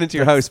keys? You can't get into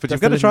your house, but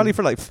you've got a trolley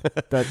for life.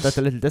 That's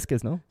the little disc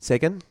is, no? Say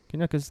again? Can you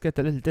not just get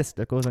the little disc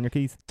that goes on your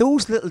keys?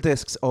 Those little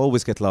discs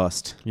always get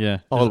lost. Yeah.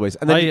 Always.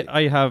 And then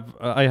I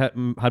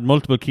had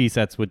multiple key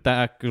sets with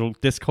that little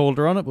disc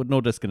holder on it with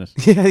no disc in it.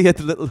 yeah,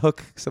 the little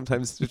hook.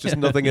 Sometimes there's just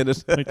nothing in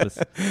it. Pointless.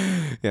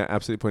 Yeah,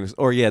 absolutely pointless.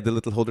 Or the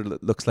little holder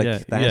that looks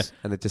like that,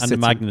 and it just And sits the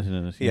magnet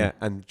in it. Yeah,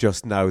 and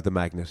just now the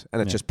magnet,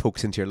 and it Yeah. just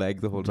pokes into your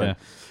leg the whole Yeah. time.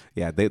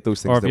 Yeah,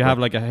 those things. Or if don't you have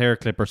work. like a hair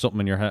clip or something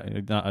in your hair.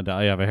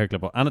 I have a hair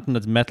clip. But anything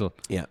that's metal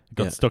yeah,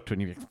 got yeah. stuck to it,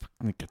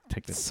 and you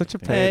take this. Such a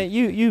pain.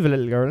 You've a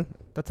little girl.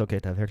 That's okay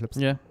to have hair clips.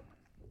 Yeah.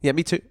 Yeah,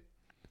 me too.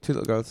 2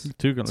 little girls.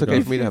 Two It's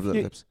okay for me to have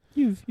little lips.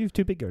 You've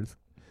 2 big girls.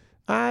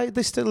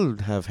 They still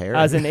have hair.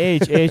 As in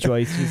age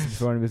wise.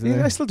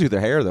 I still do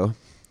their hair though.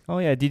 Oh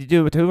yeah, did you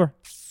do it with the Hoover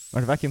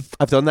or the vacuum?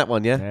 I've done that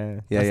one. Yeah.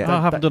 That's- Oh,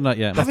 I haven't done that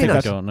yet. Have Let's you take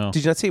not? that going. No.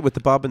 Did you not see it with the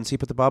bobbin? So you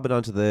put the bobbin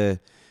onto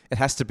the. It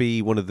has to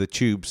be one of the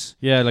tubes.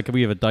 Yeah, like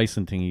we have a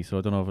Dyson thingy, so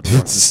I don't know if it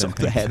works. Suck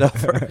the head off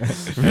her.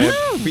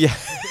 Yeah.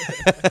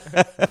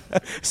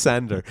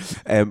 Sander.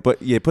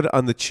 But you put it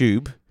on the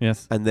tube.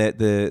 Yes. And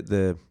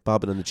the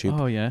bobbin on the tube.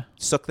 Oh yeah.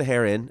 Suck the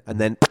hair in and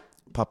then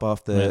pop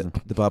off Amazing.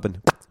 the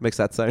bobbin. Makes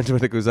that sound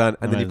when it goes on,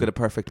 and then you've Amazing. got a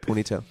perfect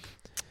ponytail.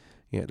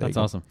 Yeah, there That's you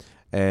go. awesome.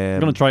 I'm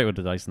gonna try it with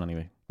the Dyson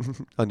anyway.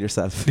 On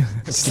yourself.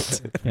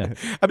 Yeah.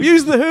 I'm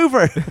using the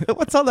Hoover.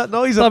 What's all that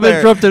noise Stop up there?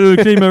 interrupting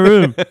to clean my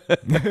room.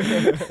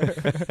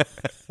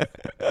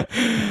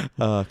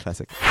 Oh,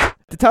 classic.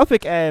 The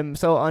topic,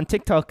 so on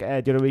TikTok the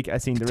other week, I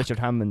seen the Richard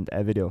Hammond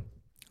video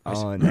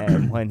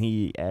on when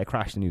he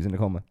crashed and he was in a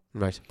coma.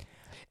 Right.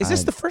 Is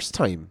this And- the first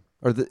time,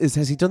 or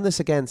has he done this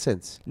again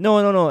since?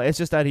 No. It's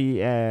just that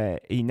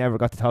he never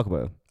got to talk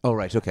about it. Oh,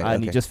 right, okay.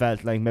 And he just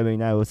felt like maybe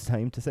now it's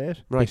time to say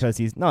it. Right. Because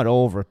he's not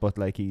over it, but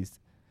like he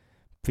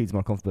feels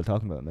more comfortable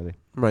talking about it maybe.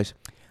 Right.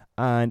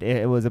 And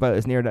it was about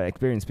his near-death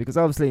experience, because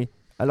obviously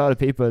a lot of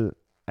people,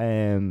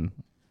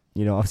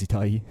 obviously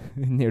die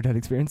in near-death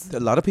experience. A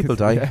lot of people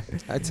die. Yeah.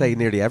 I'd say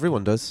nearly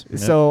everyone does. Yeah.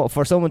 So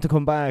for someone to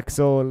come back,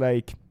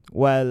 to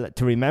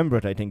remember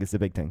it, I think is the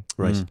big thing.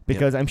 Right.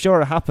 Because I'm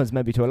sure it happens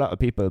maybe to a lot of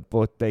people,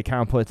 but they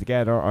can't put it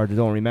together, or they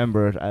don't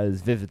remember it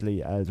as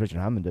vividly as Richard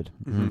Hammond did.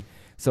 Mm-hmm.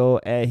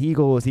 So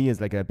he is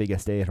like a big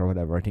estate or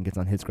whatever. I think it's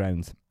on his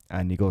grounds,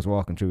 and he goes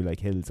walking through like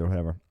hills or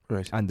whatever.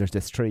 Right. And there's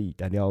this tree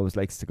that he always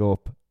likes to go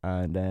up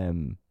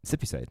and sit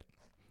beside.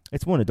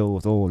 It's one of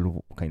those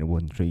old kind of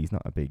wooden trees,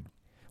 not a big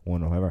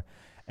one or whatever.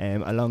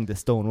 Along the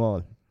stone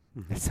wall.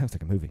 Mm-hmm. It sounds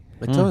like a movie.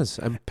 It does.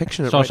 I'm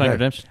picturing it Shawshank right now.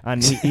 Redemption.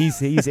 And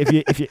he's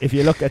if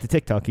you look at the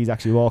TikTok, he's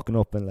actually walking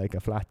up in like a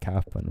flat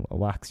cap and a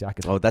wax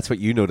jacket. Oh, that's what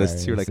you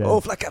noticed. You're like,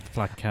 flat cap.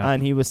 Flat cap.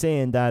 And he was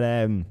saying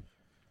that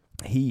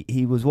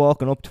he was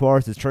walking up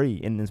towards the tree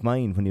in his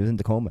mind when he was in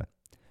the coma,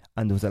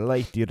 and there was a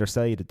light the other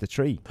side of the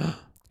tree.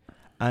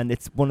 And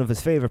it's one of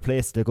his favourite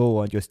places to go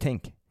and just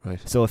think. Right.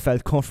 So it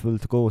felt comfortable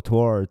to go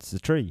towards the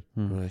tree.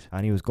 Right.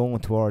 And he was going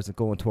towards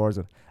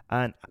it.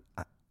 And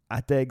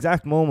at the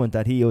exact moment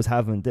that he was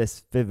having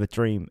this vivid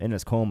dream in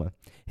his coma,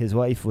 his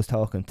wife was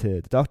talking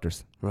to the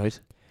doctors. Right.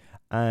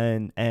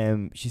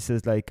 And she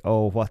says like,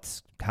 oh,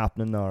 what's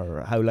happening,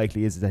 or how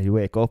likely is it that he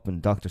wake up? And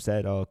the doctor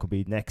said, oh, it could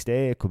be next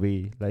day, it could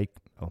be like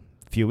a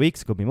few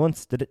weeks, it could be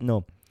months. They didn't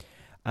know.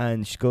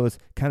 And she goes,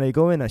 can I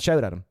go in and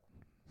shout at him?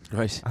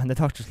 Right. And the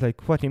doctor's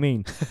like, what do you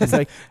mean? It's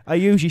like, I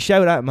usually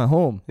shout at him at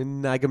home.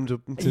 And nag him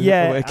to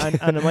Yeah, awake.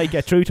 and it might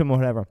get through to him or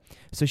whatever.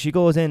 So she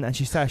goes in and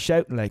she starts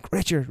shouting like,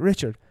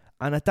 Richard.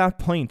 And at that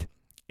point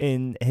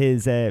in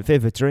his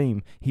vivid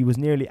dream, he was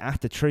nearly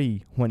at the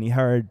tree when he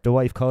heard the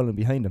wife calling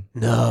behind him.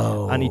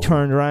 No. And he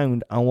turned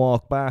around and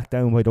walked back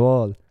down by the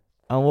wall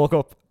and woke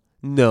up.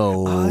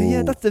 No. Oh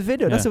yeah, that's the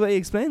video. That's Yeah. the way he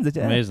explains it.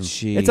 Yeah. Amazing.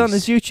 Jeez. It's on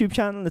his YouTube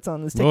channel. It's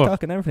on his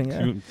TikTok and everything.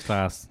 Yeah.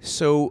 Class.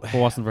 So If it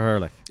wasn't for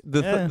her, like.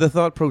 the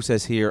thought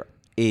process here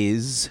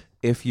is,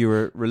 if you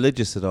were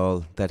religious at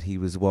all, that he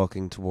was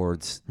walking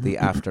towards the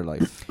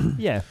afterlife.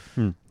 Yeah.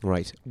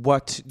 Right.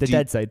 What The do you,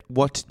 dead side.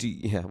 What do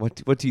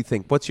you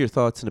think? What's your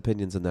thoughts and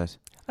opinions on that?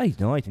 I don't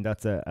know. I think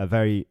that's a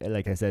very,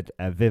 like I said,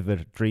 a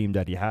vivid dream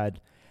that he had.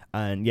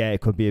 And yeah,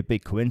 it could be a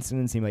big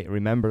coincidence. He might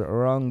remember it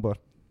wrong, but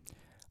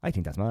I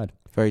think that's mad.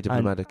 Very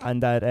diplomatic.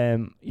 And that,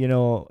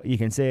 you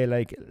can say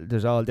like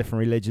there's all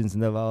different religions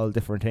and they've all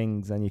different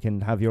things, and you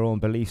can have your own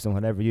beliefs on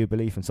whatever you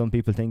believe. And some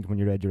people think when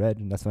you're red,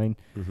 and that's fine.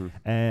 Mm-hmm.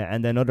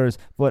 And then others.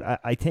 But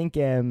I think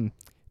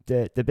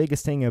the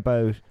biggest thing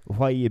about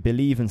why you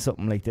believe in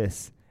something like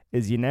this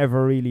is you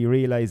never really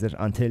realize it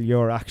until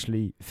you're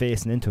actually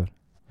facing into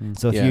it.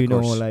 So if Yeah, you of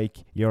know, course. like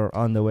you're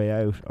on the way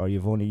out, or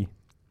you've only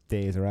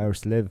days or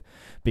hours to live,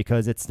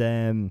 because it's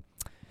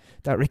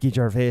that Ricky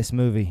Gervais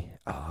movie.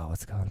 Oh,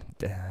 what's it called?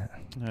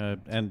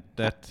 And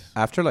that.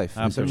 Afterlife.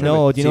 Afterlife.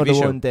 No, do you know TV the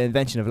show? one, The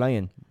Invention of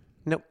Lying?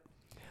 Nope.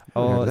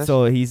 Haven't heard of Oh, that.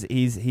 so he's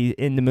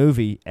in the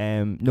movie.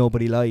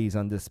 Nobody lies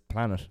on this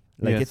planet.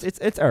 Like Yes.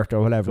 it's Earth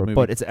or whatever, Good movie.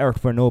 but it's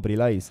Earth where nobody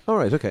lies. All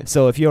right. Okay.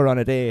 So if you're on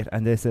a date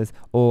and they says,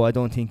 "Oh, I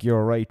don't think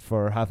you're right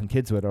for having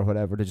kids with," or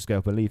whatever, they just get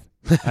up and leave,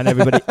 and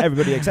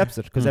everybody accepts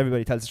it because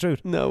everybody tells the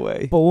truth. No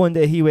way. But one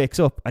day he wakes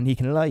up and he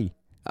can lie.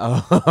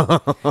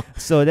 Oh.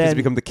 So He's then,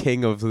 become the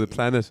king of the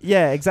planet.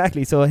 yeah,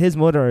 exactly. So his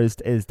mother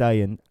is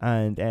dying,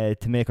 and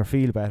to make her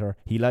feel better,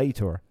 he lied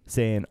to her,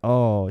 saying,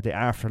 "Oh, the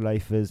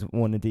afterlife is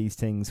one of these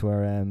things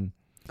where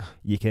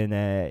you can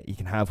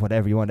have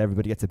whatever you want.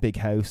 Everybody gets a big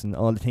house and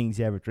all the things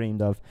you ever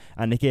dreamed of."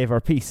 And it gave her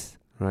peace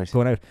Right.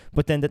 going out.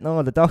 But then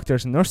all the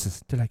doctors and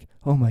nurses, they're like,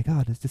 "Oh my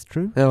God, is this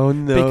true?" Oh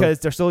no. Because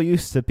they're so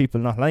used to people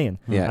not lying.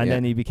 Yeah, and yeah.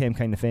 then he became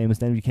kind of famous.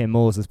 Then he became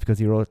Moses because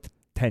he wrote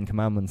 10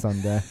 Commandments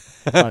on the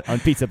on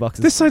pizza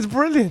boxes. This sounds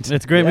brilliant.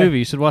 It's a great Yeah. movie.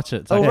 You should watch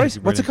it. It's Oh actually right.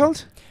 What's it brilliant.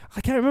 called?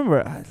 I can't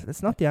remember.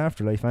 It's not the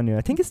afterlife anyway.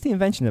 I think it's The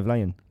Invention of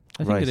Lying.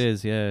 I think Right. it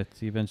is. Yeah, it's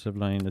The Invention of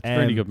Lying. It's a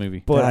really good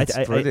movie. But That's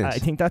I brilliant.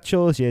 think that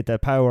shows you the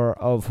power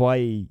of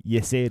why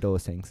you say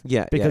those things.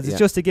 Yeah. Because it's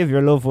just to give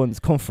your loved ones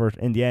comfort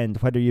in the end,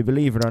 whether you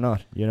believe it or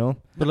not, you know?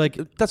 But like,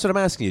 That's what I'm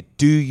asking you.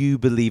 Do you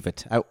believe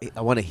it? I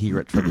want to hear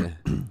it from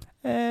you.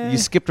 You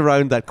skipped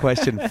around that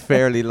question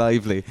fairly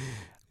lively.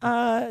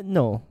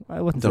 No,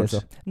 I wouldn't Don't. say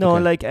so. No,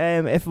 Okay. like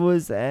if it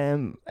was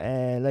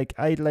like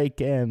I'd like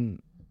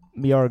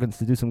me organs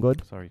to do some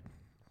good. sorry.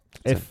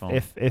 If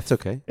It's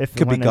okay. if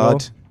Could be when I go-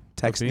 God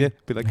texting you.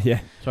 Be like, yeah.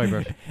 Sorry,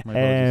 Bert. My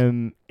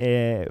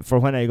apologies. For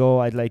when I go,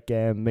 I'd like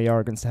my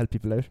organs to help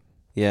people out.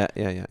 yeah.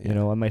 You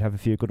know, I might have a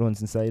few good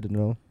ones inside. I don't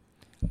know.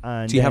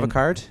 And Do you have a then-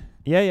 card?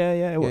 Yeah. Yeah,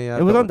 It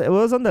I've was got on it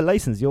was on the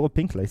license, the old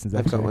pink license.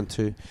 I've got actually. one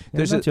too. Yeah,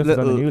 There's not a just on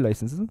a little. new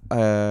license, is it?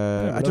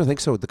 I don't think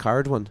so. The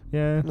card one.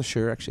 Yeah. I'm not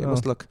sure actually. I Oh.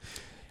 must look.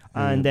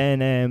 And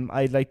then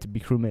I'd like to be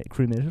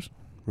cremated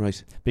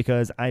Right.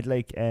 because I'd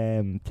like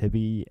to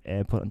be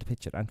put on the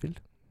pitch at Anfield.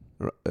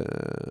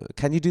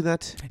 Can you do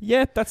that?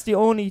 Yeah, that's the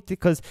only,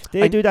 because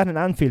they do that in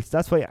Anfield. So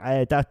that's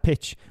why that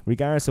pitch,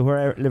 regardless of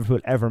where Liverpool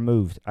ever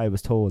moved, I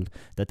was told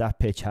that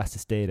pitch has to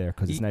stay there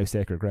because it's now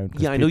sacred ground.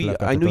 Yeah, I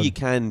know you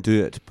can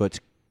do it, but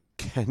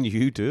can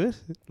you do it?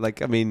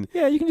 Like, I mean,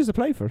 yeah, you can just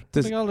apply for it.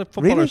 Like all the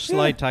footballers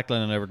slide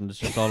tackling and everything is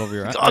just all over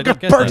your ass. I got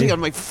Bertie on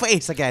my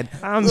face again.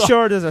 I'm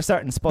sure there's a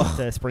certain spot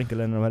to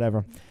sprinkle in or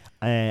whatever.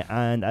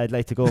 And I'd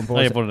like to go and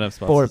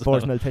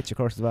Borsmill pitch, of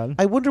course, as well.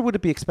 I wonder, would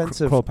it be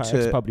expensive Crow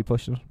Park's probably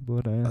pushing it,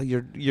 but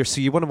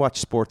so you want to watch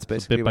sports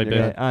basically bit by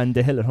bit. And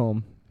the hill at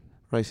home.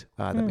 Right.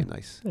 That'd be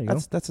nice.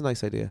 That's a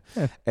nice idea.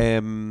 Yeah.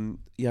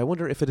 I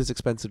wonder if it is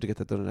expensive to get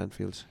that done in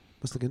Anfield.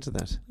 Must look into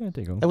that. Yeah,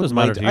 there you go. It doesn't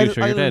matter to you,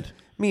 sure, you're dead.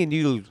 Me and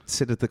you'll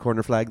sit at the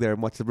corner flag there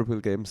and watch the Liverpool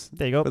games.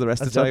 There you go. For the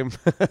rest of the time.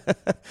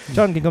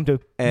 John can come too.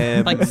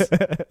 Thanks.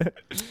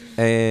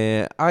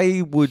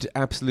 I would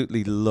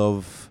absolutely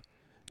love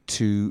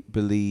to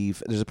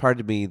believe. There's a part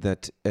of me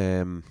that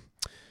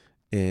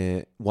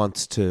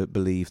wants to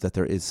believe that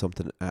there is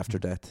something after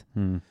death.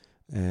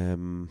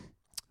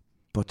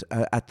 But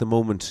at the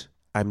moment,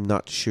 I'm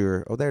not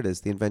sure. Oh, there it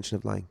is. The invention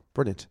of lying.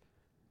 Brilliant.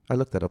 I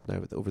looked that up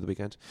now over the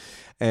weekend.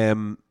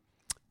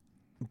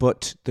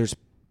 But there's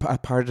a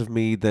part of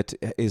me that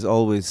is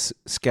always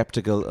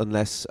skeptical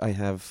unless I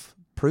have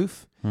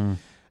proof.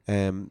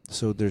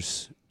 So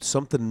there's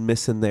something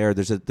missing there.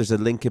 There's a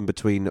link in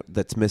between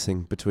that's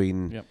missing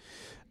between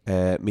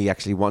me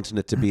actually wanting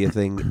it to be a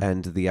thing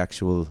and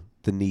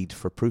the need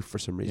for proof for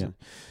some reason.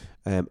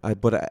 I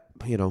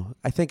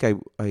think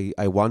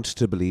I want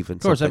to believe in.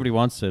 Of course, something. everybody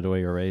wants to the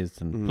way you're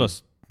raised, and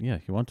plus, yeah,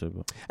 you want to.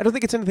 But I don't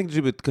think it's anything to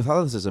do with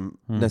Catholicism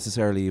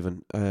necessarily.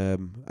 Even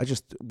I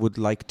just would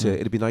like to.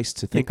 It'd be nice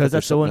to think because that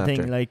that's the one thing.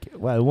 after. Like,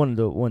 well, one of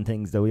the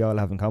things that we all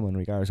have in common,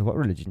 regardless of what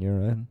religion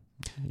you're in,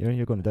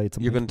 you're going to die at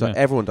some point. You're going to die.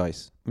 Everyone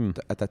dies.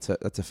 That's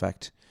a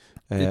fact.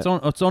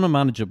 It's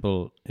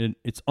unmanageable.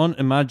 It's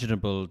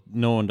unimaginable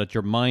knowing that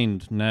your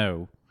mind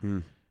now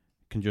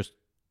can just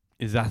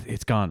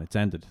it's gone. It's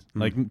ended.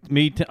 Like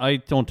me, I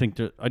don't think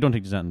there's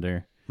anything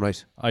there.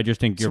 Right. I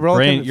just think So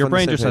your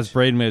brain just has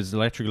brainwaves,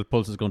 electrical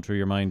pulses going through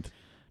your mind.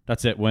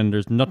 That's it. When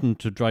there's nothing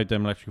to drive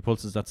them electrical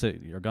pulses, that's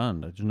it. You're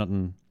gone. There's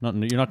nothing.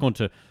 You're not going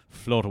to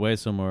float away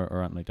somewhere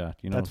or anything like that.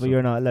 You know. That's why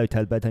you're not allowed to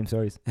tell bedtime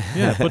stories.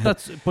 Yeah, but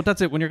that's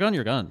it. When you're gone,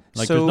 you're gone.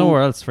 Like there's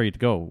nowhere else for you to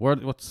go.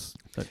 What's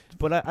that?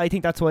 But I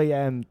think that's why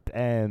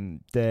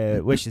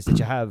the wishes that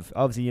you have,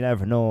 obviously you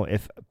never know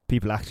if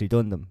people actually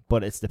done them,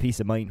 but it's the peace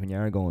of mind when you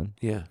are going.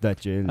 Yeah.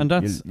 That you'll go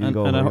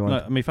where you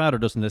want. My father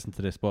doesn't listen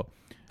to this, but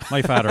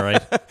my father,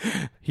 right?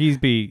 He's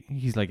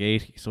like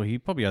 80, so he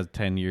probably has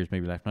 10 years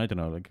maybe left. I don't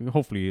know. Like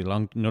hopefully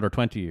another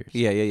 20 years.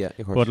 Yeah.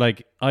 Of course. But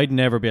like I'd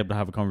never be able to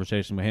have a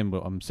conversation with him.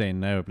 But I'm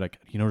saying now, like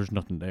there's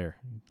nothing there.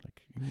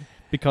 Like,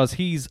 because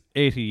he's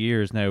 80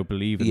 years now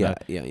believing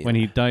that when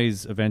he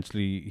dies,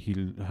 eventually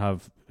he'll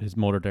have his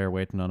mother there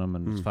waiting on him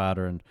and his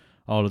father and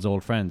all his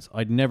old friends.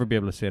 I'd never be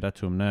able to say that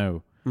to him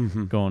now.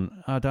 Going,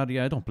 Daddy,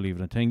 I don't believe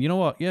in a thing. You know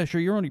what? Yeah, sure.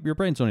 Your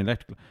brain's only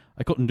electrical.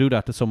 I couldn't do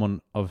that to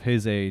someone of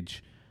his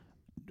age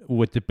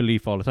with the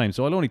belief all the time.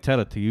 So I'll only tell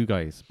it to you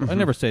guys. I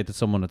never say it to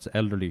someone that's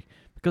elderly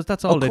because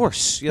that's all. Of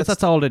course,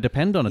 that's all they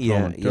depend on at the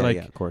moment. They're like,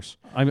 of course.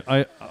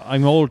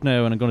 I'm old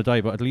now and I'm going to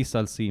die, but at least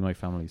I'll see my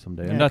family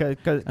someday. Yeah,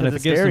 and if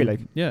it gives scary,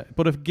 them,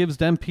 but if it gives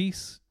them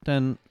peace,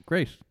 then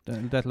great.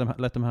 Then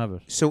let them have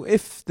it. So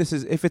if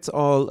it's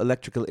all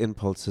electrical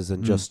impulses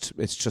and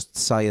it's just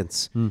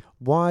science,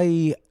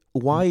 why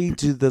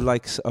do the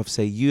likes of,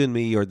 say, you and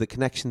me, or the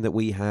connection that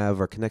we have,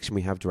 or connection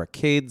we have to our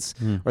kids,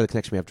 or the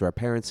connection we have to our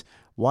parents,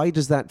 why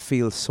does that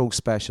feel so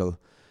special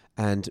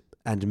and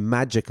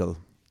magical,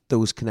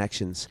 those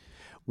connections,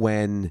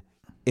 when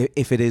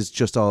if it is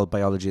just all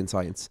biology and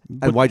science?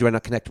 And why do I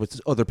not connect with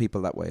other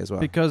people that way as well?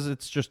 Because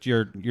it's just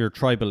your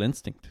tribal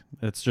instinct.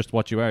 It's just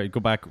what you are. You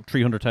go back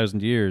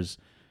 300,000 years,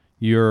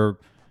 you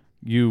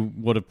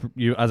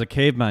as a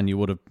caveman, you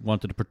would have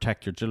wanted to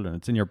protect your children.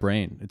 It's in your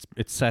brain.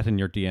 It's set in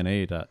your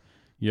DNA that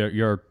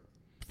your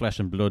flesh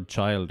and blood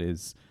child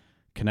is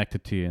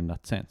connected to you in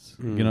that sense.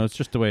 You know, it's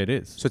just the way it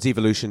is. So it's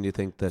evolution, you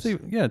think that?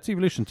 It's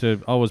evolution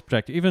to always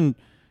protect. Even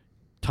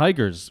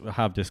tigers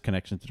have this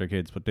connection to their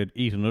kids, but they'd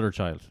eat another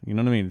child. You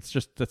know what I mean? It's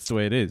just, that's the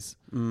way it is.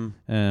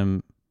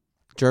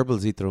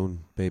 Gerbils eat their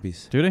own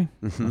babies. Do they?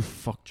 Oh,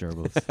 fuck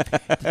gerbils.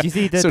 Did you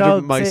see the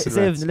dog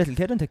saving the little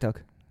kid on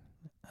TikTok?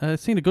 I've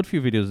seen a good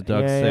few videos of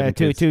dogs. Yeah,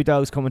 two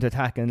dogs coming to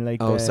attack, and like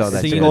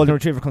the golden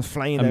retriever comes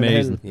flying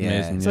amazing, down the hill.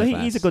 Amazing. So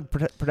he's a good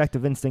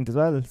protective instinct as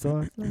well.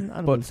 So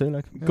animals too,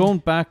 like. Going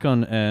back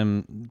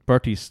on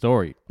Bertie's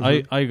story,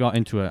 I got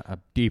into a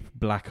deep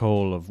black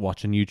hole of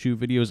watching YouTube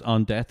videos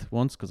on death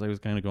once, because I was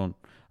kind of going.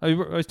 I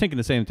was thinking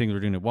the same thing we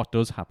were doing. What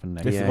does happen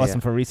next? This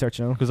wasn't for research,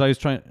 you know. Because I was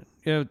trying.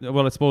 Yeah,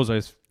 well, I suppose I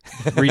was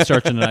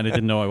researching it and I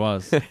didn't know I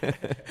was.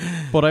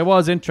 But I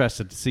was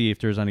interested to see if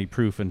there's any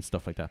proof and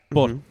stuff like that.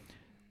 But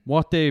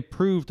what they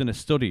proved in a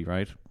study,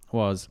 right,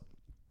 was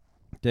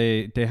what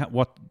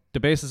the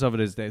basis of it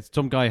is that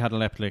some guy had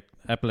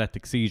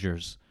epileptic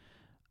seizures,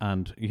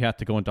 and he had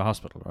to go into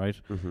hospital, right?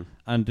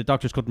 And the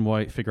doctors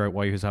couldn't figure out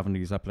why he was having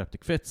these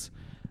epileptic fits,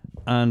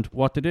 And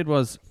what they did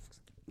was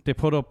they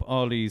put up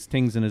all these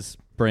things in his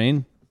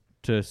brain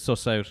to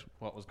suss out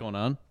what was going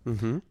on,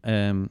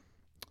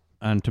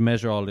 and to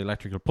measure all the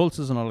electrical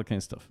pulses and all that kind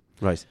of stuff.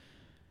 Right.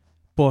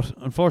 But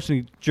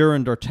unfortunately,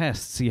 during their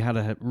tests, he had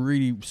a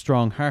really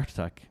strong heart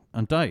attack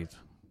and died.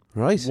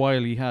 Right.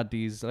 While he had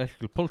these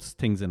electrical pulse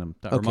things in him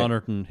that were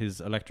monitoring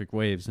his electric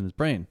waves in his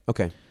brain.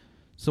 Okay.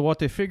 So what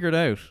they figured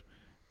out,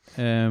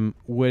 they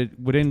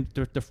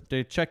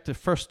checked the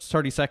first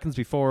 30 seconds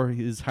before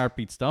his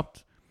heartbeat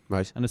stopped.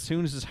 Right. And as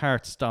soon as his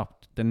heart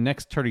stopped, the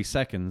next 30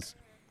 seconds,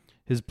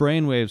 his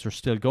brain waves were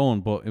still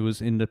going, but it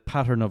was in the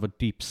pattern of a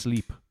deep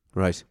sleep.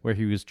 Right. Where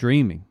he was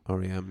dreaming.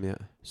 REM, yeah.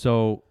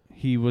 So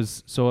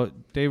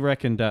they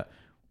reckon that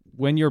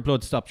when your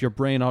blood stops, your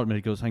brain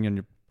automatically goes, hang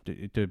on,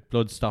 the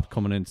blood stopped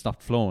coming in,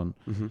 stopped flowing.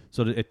 Mm-hmm.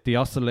 So that the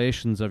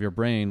oscillations of your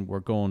brain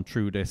were going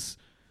through this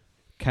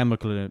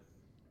chemical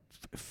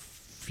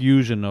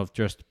fusion of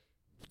just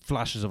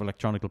flashes of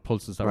electronical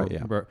pulses that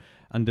were,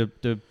 and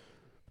the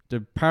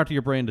part of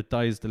your brain that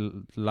dies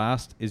the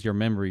last is your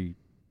memory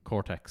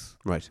cortex.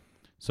 Right.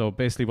 So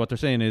basically what they're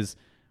saying is,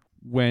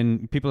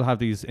 when people have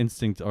these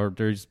instincts, or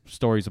there's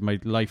stories of my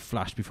life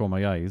flashed before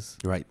my eyes.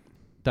 Right.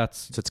 So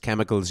it's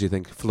chemicals, you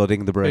think,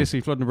 flooding the brain.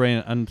 Basically flooding the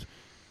brain, and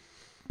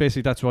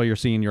basically that's why you're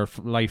seeing your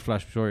life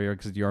flash before you,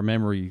 because your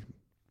memory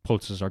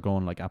pulses are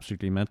going like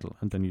absolutely mental,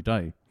 and then you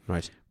die.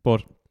 Right.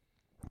 But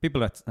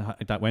people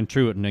that went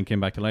through it and then came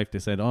back to life, they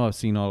said, "Oh, I've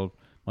seen all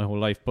my whole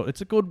life." But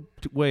it's a good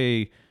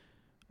way.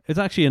 It's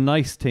actually a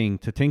nice thing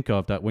to think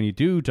of, that when you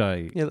do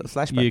die,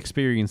 flashback. You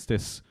experience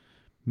this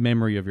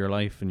memory of your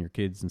life and your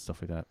kids and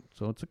stuff like that.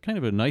 So it's a kind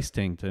of a nice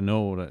thing to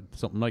know that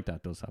something like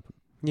that does happen.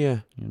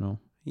 Yeah. You know?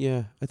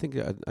 Yeah, I think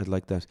I'd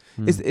like that.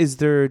 Is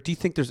there, do you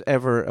think there's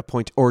ever a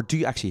point, or do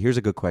you actually, here's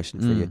a good question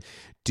for you.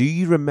 Do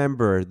you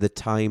remember the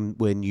time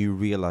when you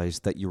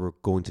realized that you were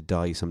going to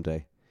die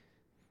someday?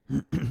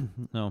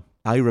 No.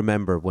 I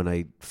remember when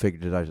I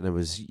figured it out, and I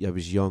was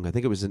young. I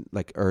think it was in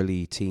like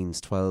early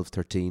teens, 12,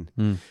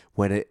 13,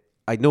 when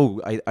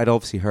I'd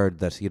obviously heard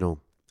that,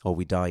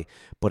 we die.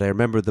 But I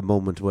remember the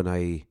moment when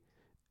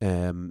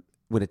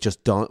when it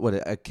just dawned, when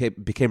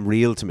it became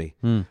real to me.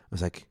 I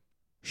was like,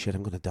 shit,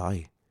 I'm going to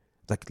die.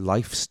 Like,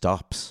 life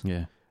stops.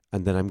 Yeah.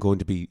 And then I'm going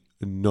to be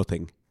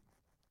nothing.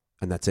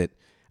 And that's it.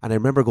 And I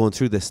remember going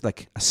through this,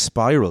 like, a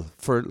spiral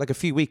for like a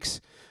few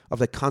weeks of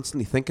like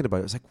constantly thinking about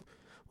it. I was like,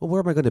 well, where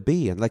am I going to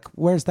be? And like,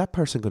 where's that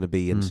person going to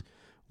be? And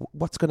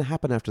what's going to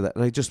happen after that?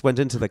 And I just went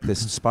into like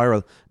this spiral.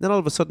 And then all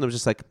of a sudden I was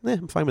just like,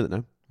 I'm fine with it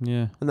now.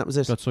 Yeah. And that was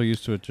it. Got so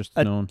used to it, just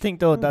I think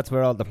though that's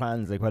where all the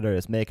plans, like whether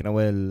it's making a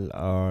will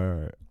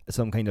or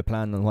some kind of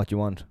plan on what you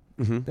want,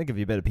 they give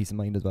you a bit of peace of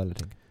mind as well, I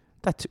think.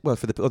 Well,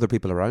 for the other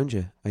people around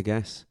you, I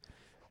guess.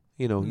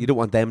 You don't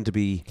want them to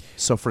be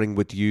suffering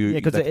with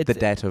you, the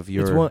debt of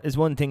your... It's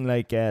one thing,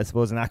 like, I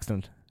suppose, an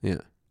accident.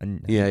 Yeah.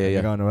 And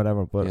you're gone or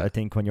whatever, but I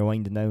think when you're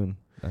winding down,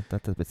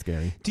 that's a bit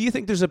scary. Do you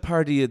think there's a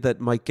part of you that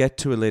might get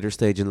to a later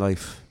stage in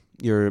life,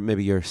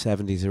 maybe your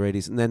 70s or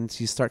 80s, and then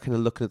you start kind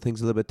of looking at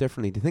things a little bit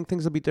differently? Do you think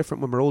things will be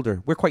different when we're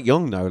older? We're quite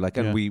young now,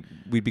 and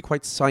we'd be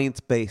quite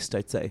science-based,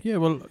 I'd say. Yeah,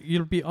 well,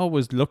 you'll be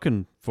always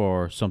looking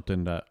for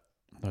something that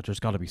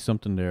there's got to be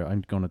something there.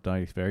 I'm going to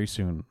die very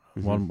soon.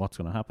 What's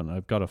going to happen?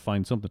 I've got to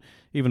find something.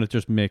 Even if it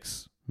just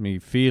makes me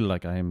feel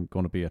like I am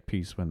going to be at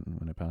peace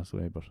when I pass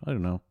away. But I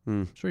don't know.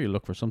 Sure, you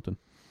look for something.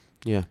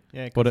 Yeah.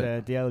 Yeah,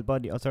 because the old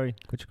body... Oh, sorry.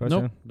 Could you cross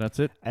No, that's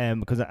it.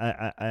 Because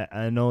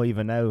I know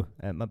even now...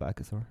 my back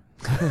is sore.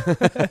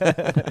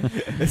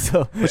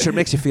 Which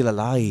makes you feel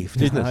alive,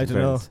 doesn't it? I don't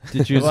know.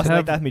 Did you it wasn't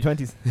like that in my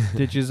 20s.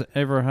 Did you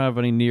ever have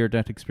any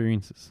near-death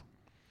experiences?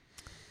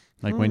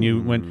 Like when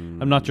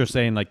I'm not just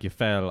saying like you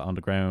fell on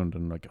the ground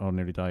and like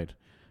nearly died,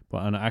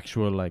 but an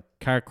actual like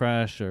car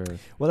crash or...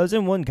 Well, I was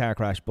in one car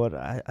crash, but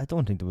I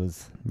don't think there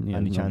was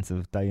any chance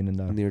of dying in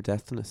that. Near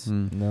deathness.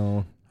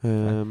 No.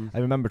 I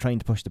remember trying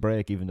to push the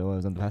brake even though I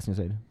was on the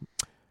passenger side.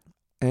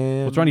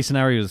 Was there any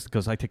scenarios,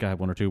 because I think I had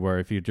one or two, where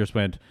if you just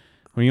went...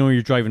 When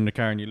you're driving the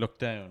car and you look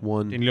down,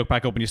 then you look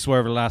back up and you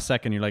swerve at the last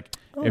second, you're like,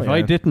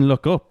 I didn't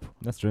look up,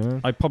 that's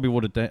true. I probably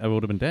would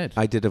have been dead.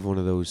 I did have one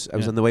of those. I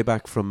was on the way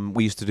back from,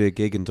 we used to do a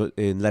gig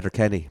in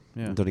Letterkenny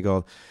in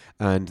Donegal,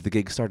 and the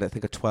gig started I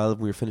think at 12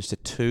 and we were finished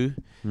at 2,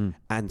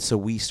 and so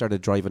we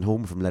started driving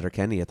home from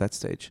Letterkenny at that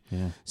stage.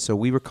 So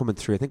we were coming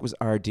through, I think it was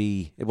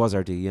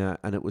RD,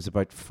 and it was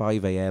about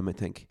 5 a.m. I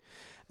think,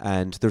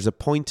 and there's a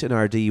point in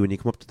RD when you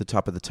come up to the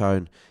top of the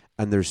town,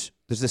 and there's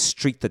this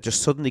street that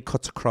just suddenly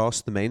cuts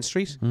across the main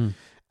street,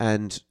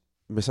 and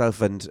myself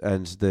and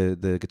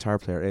the guitar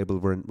player Abel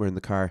were in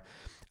the car,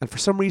 and for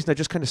some reason I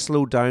just kind of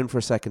slowed down for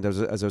a second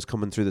as I was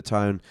coming through the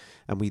town,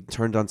 and we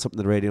turned on something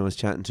on the radio and I was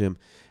chatting to him,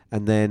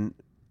 and then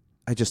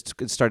I just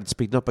started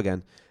speeding up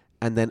again,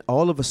 and then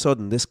all of a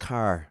sudden this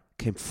car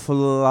came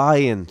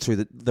flying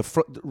through the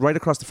front, right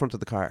across the front of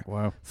the car.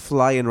 Wow.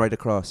 Flying right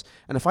across.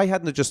 And if I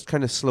hadn't just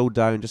kind of slowed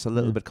down just a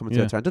little bit coming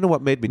through the town, I don't know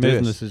what made me do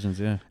it. Decisions,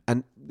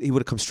 and he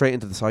would have come straight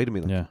into the side of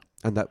me.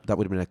 And that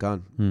would have been it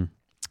gone.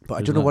 But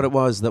I don't know what it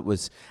was that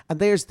was.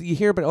 And you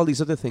hear about all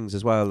these other things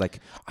as well. Like,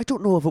 I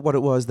don't know what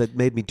it was that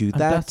made me do that.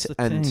 That's the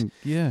thing.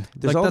 Yeah.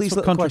 There's like, all that's these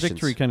what little contradictory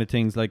questions. kind of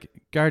things, like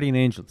guardian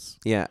angels.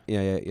 Yeah.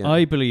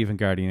 I believe in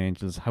guardian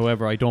angels.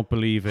 However, I don't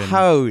believe in...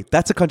 How?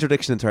 That's a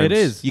contradiction in terms. It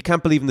is. You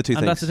can't believe in the two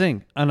things. And that's the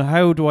thing. And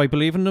how do I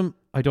believe in them?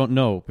 I don't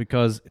know.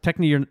 Because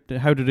technically,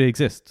 how do they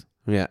exist?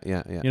 Yeah.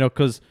 You know,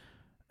 because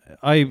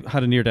I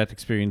had a near-death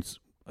experience.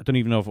 I don't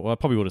even know if... I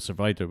probably would have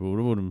survived it, but it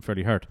would have been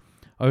fairly hurt.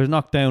 I was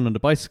knocked down on the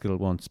bicycle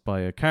once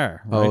by a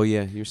car. Right? Oh,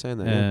 yeah. You were saying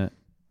that, yeah.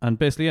 And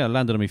basically, I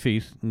landed on my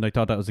feet, and I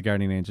thought that was a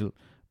guardian angel.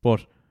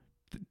 But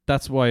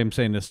that's why I'm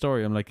saying this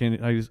story. I'm like,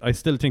 I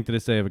still think to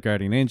this day I have a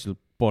guardian angel,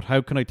 but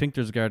how can I think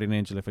there's a guardian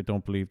angel if I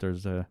don't believe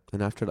there's an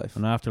afterlife?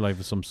 An afterlife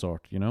of some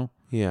sort, you know?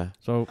 Yeah.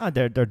 So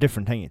they're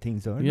different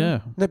things, though. Yeah.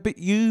 No, but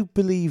you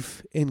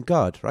believe in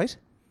God, right?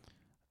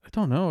 I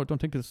don't know. I don't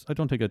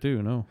think I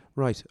do. No.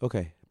 Right.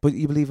 Okay. But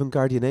you believe in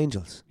guardian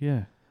angels.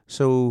 Yeah.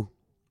 So,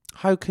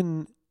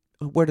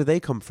 where do they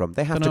come from?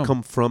 They have to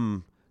come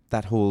from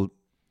that whole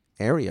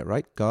area,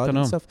 right? God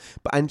and stuff.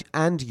 But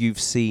and you've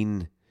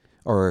seen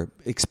or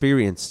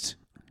experienced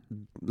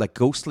like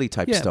ghostly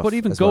type stuff. Yeah, but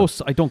even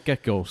ghosts, I don't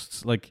get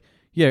ghosts. Like,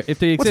 yeah, if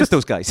they exist, what's with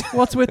those guys?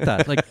 What's with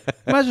that? Like,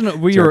 imagine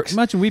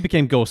we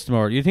became ghosts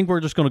tomorrow. You think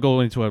we're just going to go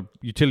into a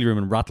utility room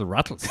and rattle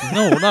rattles?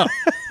 No, we're not.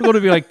 We're going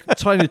to be like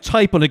trying to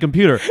type on a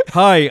computer.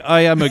 Hi,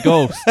 I am a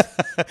ghost.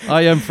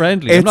 I am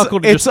friendly. I'm not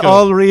going to it's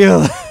all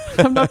real.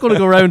 I'm not going to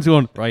go around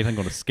going, right, I'm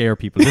going to scare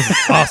people. This is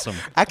awesome.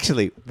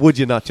 Actually, would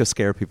you not just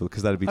scare people?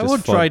 Because that would be just fun. I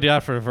would try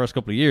that for the first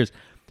couple of years.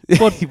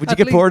 But would you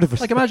get bored of it?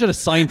 Like, imagine a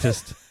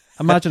scientist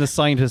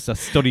that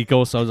studied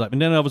ghosts. I was like,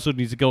 and then all of a sudden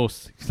he's a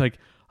ghost. He's like,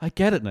 I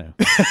get it now.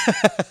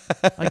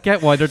 I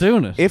get why they're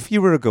doing it. If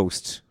you were a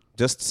ghost,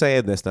 just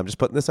saying this, and I'm just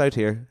putting this out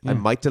here, I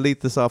might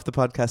delete this off the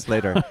podcast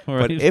later, right.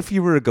 But if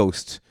you were a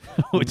ghost...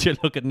 would you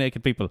look at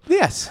naked people?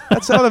 Yes,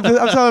 that's all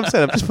I'm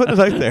saying. I'm just putting it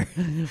out there.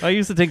 I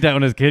used to think that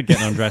when I was a kid,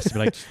 getting undressed, to be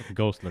like, just a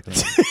ghost looking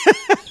at me.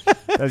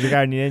 That's your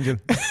guardian angel.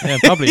 Yeah,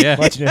 probably, yeah.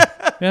 Watching you.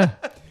 Yeah.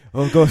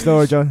 Oh, ghost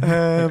Lord, John.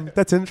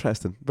 That's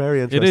interesting.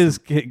 Very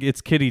interesting.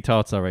 It's kiddie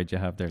thoughts, all right, you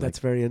have there. That's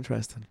very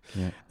interesting.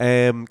 Yeah.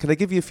 Can I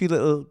give you a few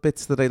little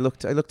bits that I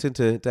looked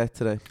into death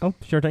today? Oh,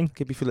 sure thing.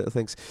 Give you a few little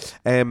things.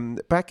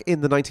 Back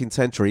in the 19th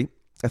century,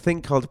 a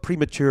thing called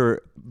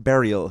premature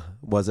burial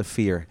was a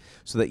fear.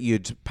 So that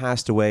you'd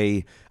passed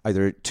away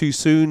either too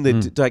soon,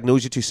 they'd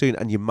diagnose you too soon,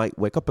 and you might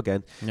wake up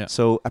again. Yeah.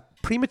 So a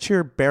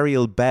premature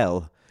burial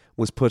bell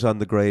was put on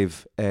the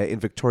grave in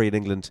Victorian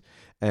England.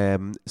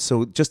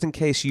 So just in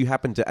case you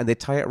happen to, and they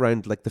tie it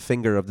around like the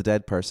finger of the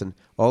dead person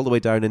all the way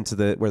down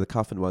into where the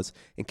coffin was.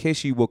 In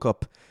case you woke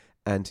up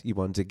and you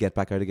wanted to get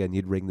back out again,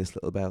 you'd ring this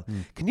little bell.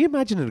 Can you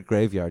imagine in a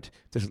graveyard?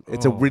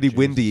 It's a really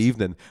windy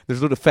evening. There's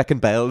a lot of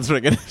feckin' bells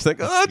ringing. It's like,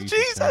 oh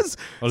Jesus!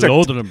 A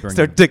load of them burning.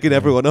 Start digging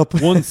everyone up.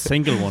 One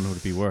single one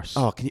would be worse.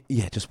 Oh, can you?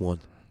 Yeah, just one.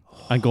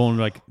 I'm going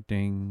like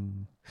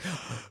ding,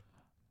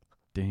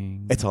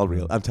 ding. It's all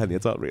real. I'm telling you,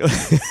 it's all real.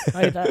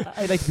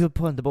 I like people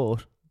pulling the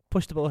boat.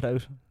 Push the boat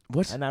out.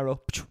 What? An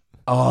arrow.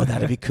 Oh,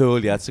 that'd be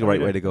cool. Yeah, that's the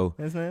right way to go.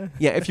 Isn't it?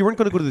 Yeah, if you weren't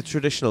going to go to the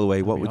traditional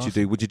way, what would you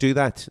do? Would you do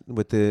that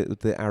with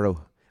the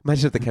arrow?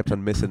 Imagine if they kept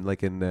on missing,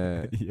 like in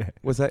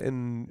was that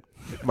in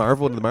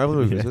Marvel, in the Marvel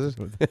movies? Was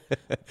it?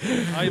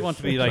 I want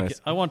to be like,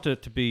 I want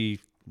it to be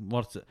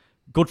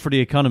good for the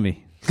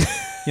economy.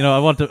 You know, I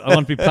want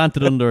to be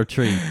planted under a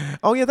tree.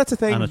 Oh yeah, that's a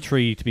thing. And a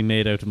tree to be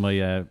made out of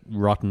my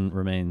rotten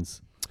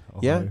remains.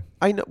 Yeah,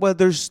 I know. Well,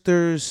 there's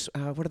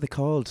what are they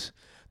called?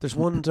 There's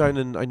one down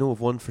in, I know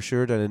of one for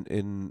sure down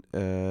in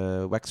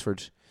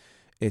Wexford.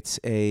 It's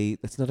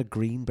not a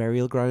green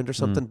burial ground or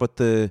something, but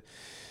the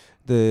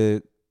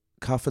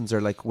coffins are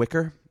like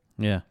wicker.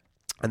 Yeah.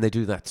 And they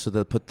do that, so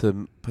they'll put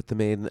them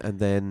in, and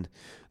then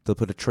they'll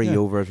put a tree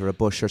over it or a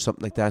bush or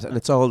something like that, and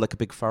it's all like a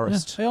big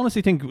forest. Yeah. I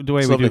honestly think the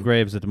way we do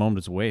graves at the moment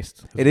is a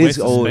waste. It is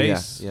old, yeah.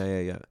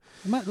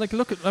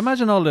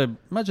 Imagine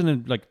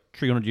in like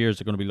 300 years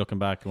they're going to be looking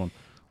back going,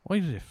 why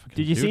did they fucking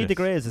Did you do see this? the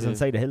graves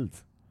inside the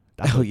hills?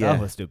 That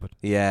was stupid.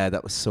 Yeah,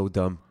 that was so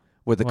dumb.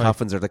 Where the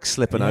coffins are like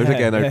slipping out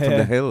again out from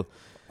the hill.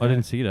 I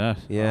didn't see that.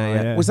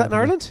 Yeah. Was that in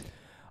Ireland?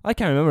 I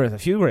can't remember. There's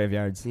a few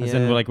graveyards. As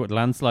in like with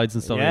landslides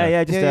and stuff.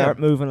 Just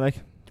moving like.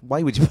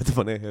 Why would you put them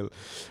on a hill?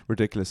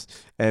 Ridiculous.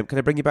 Can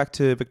I bring you back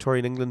to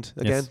Victorian England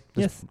again?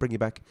 Yes. Bring you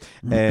back.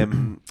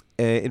 In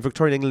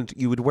Victorian England,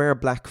 you would wear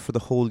black for the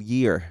whole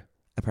year.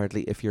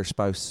 Apparently, if your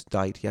spouse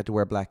died, you had to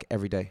wear black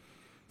every day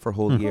for a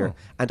whole year.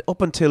 And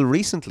up until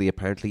recently,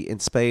 apparently, in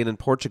Spain and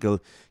Portugal,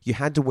 you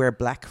had to wear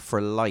black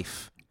for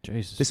life.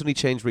 Jesus. This only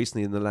changed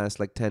recently in the last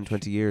 10,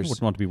 20 years. You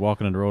wouldn't want to be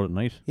walking on the road at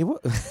night. You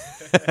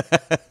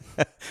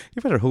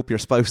better hope your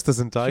spouse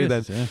doesn't die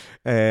then.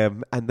 Yeah.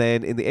 And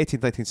then in the 18th,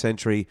 19th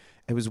century,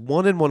 it was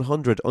 1 in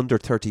 100 under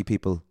 30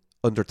 people,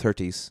 under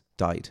 30s,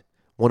 died.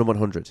 1 in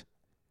 100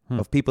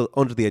 of people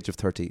under the age of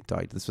 30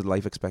 died. This was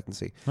life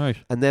expectancy. Right.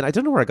 And then, I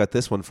don't know where I got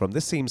this one from.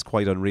 This seems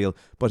quite unreal,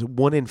 but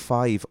 1 in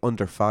 5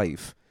 under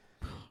 5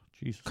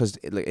 because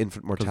like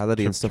infant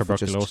mortality and stuff.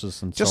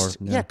 Tuberculosis and just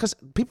sore, because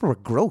people were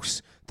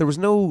gross. There was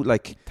no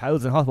like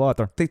towels and hot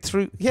water. they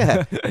threw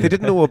they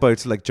didn't know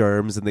about like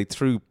germs, and they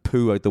threw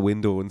poo out the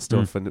window and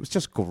stuff, and it was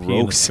just Pee in the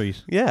gross.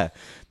 street. Yeah,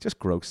 just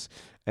gross.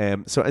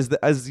 So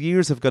as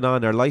years have gone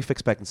on, our life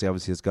expectancy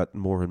obviously has gotten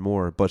more and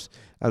more. But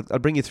I'll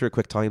bring you through a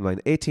quick timeline.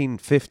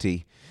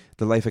 1850,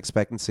 the life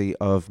expectancy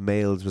of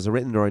males was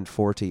written around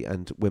 40,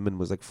 and women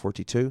was like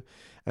 42.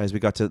 As we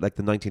got to like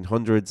the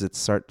 1900s, it's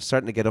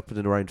starting to get up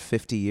in around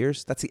 50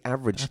 years. That's the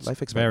average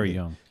life expectancy. Very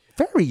young.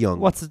 Very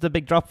young. What's the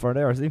big drop for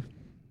there, Steve?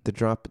 The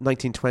drop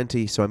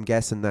 1920. So I'm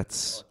guessing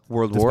that's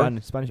World War.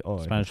 Spanish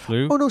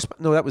Flu. Oh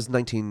no, that was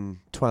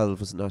 1912,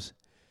 was it not?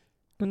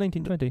 No,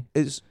 1920.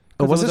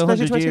 Was it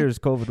 100 1920? years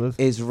COVID was.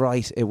 Is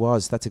right. It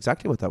was. That's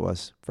exactly what that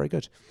was. Very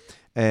good.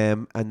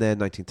 And then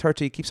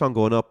 1930 keeps on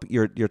going up.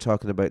 You're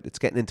talking about it's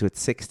getting into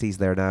its 60s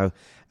there now,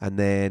 and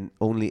then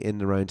only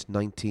in around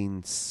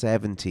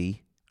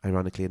 1970,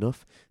 ironically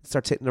enough, it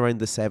starts hitting around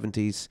the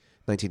 70s,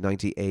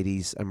 1990,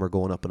 80s, and we're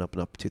going up and up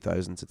and up.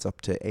 2000s, it's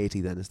up to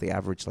 80. Then is the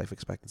average life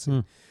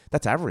expectancy.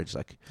 That's average,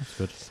 like. That's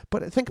good.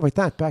 But think about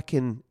that back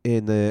in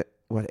the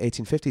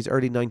 1850s,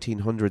 early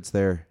 1900s.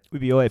 There. We'd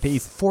be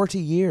OAPs. 40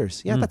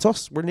 years. Yeah, that's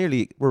us. We're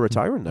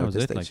retiring now at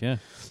this stage. Like, yeah.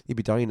 You'd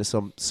be dying of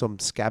some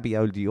scabby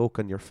old yolk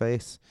on your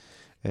face.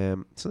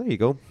 So there you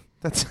go.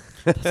 That's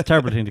a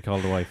terrible thing to call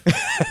the wife.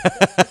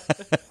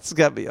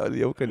 Scabby old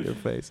yolk on your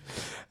face.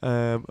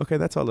 Okay,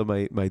 that's all of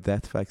my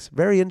death facts.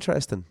 Very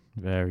interesting.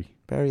 Very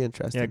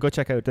interesting. Yeah, go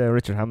check out the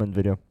Richard Hammond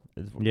video.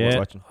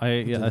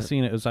 I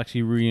seen it. It was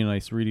actually really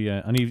nice. Really,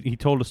 and he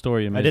told a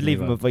story. I did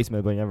leave him a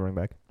voicemail, but he never rang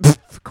back.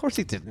 Of course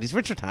he didn't. He's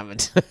Richard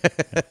Hammond.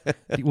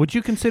 Would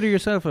you consider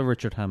yourself a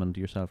Richard Hammond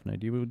yourself now?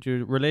 Would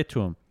you relate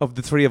to him? Of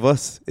the three of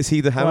us, is he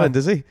the Hammond?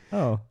 Is he?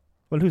 Oh,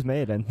 well, who's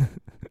May then?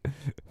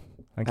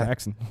 And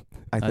Clarkson.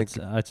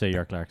 I'd say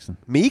you're Clarkson.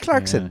 Me,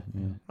 Clarkson?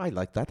 Yeah. I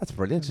like that. That's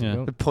brilliant.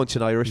 Yeah.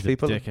 Punching Irish He's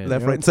people dickhead,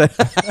 left, right, and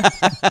centre.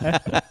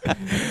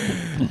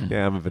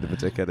 Yeah, I'm a bit of a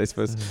dickhead, I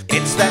suppose.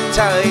 It's that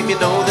time, you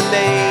know the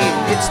name.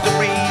 It's the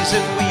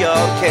reason we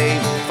all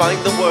came. Find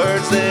the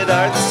words that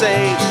are the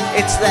same.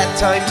 It's that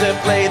time to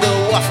play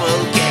the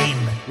waffle game.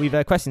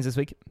 We've questions this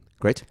week.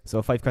 Great.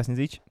 So 5 questions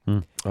each.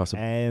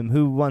 Awesome.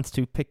 Who wants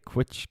to pick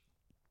which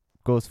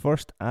goes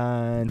first,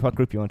 and what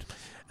group you want?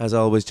 As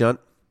always, John.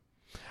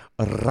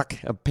 Rock,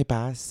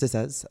 paper,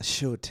 scissors,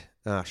 shoot.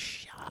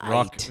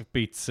 Rock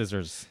beats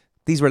scissors.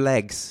 These were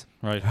legs.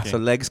 Right. Okay. So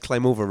legs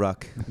climb over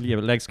rock. Yeah,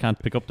 but legs can't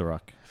pick up the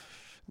rock.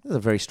 Those are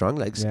very strong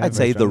legs. Yeah, I'd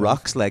say the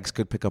rock's legs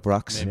could pick up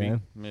rocks.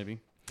 Maybe.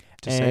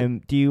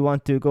 Do you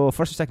want to go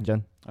first or second,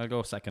 John? I'll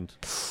go second.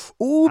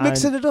 Ooh,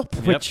 mixing it up.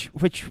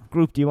 Which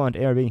group do you want,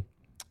 A or B?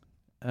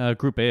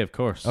 Group A, of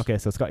course. Okay,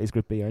 so Scotty's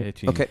Group B, right?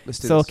 18. Okay, let's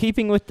do so this.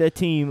 Keeping with the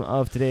theme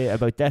of today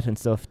about death and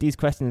stuff, these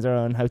questions are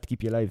on how to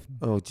keep you alive.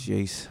 Oh,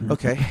 jeez.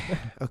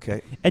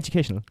 Okay.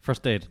 Educational.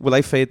 First aid. Will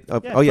I fade? Yeah,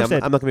 I'm not first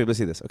aid. going to be able to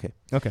see this. Okay.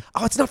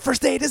 Oh, it's not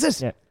first aid, is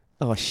it? Yeah.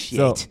 Oh, shit.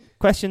 So,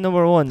 question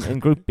number 1 in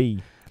Group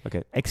B.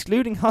 Okay.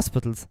 Excluding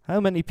hospitals, how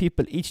many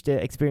people each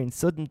day experience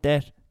sudden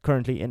death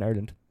currently in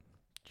Ireland?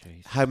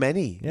 Jeez. How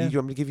many? Yeah. You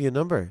want me to give you a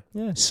number?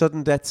 Yeah.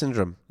 Sudden death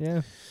syndrome.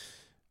 Yeah.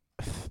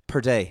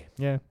 Per day.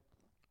 Yeah.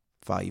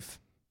 5.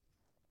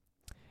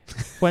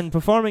 When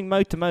performing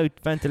mouth-to-mouth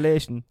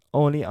ventilation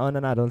only on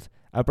an adult,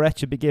 a breath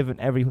should be given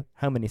every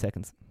how many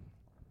seconds?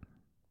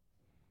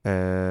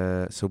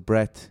 So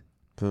breath.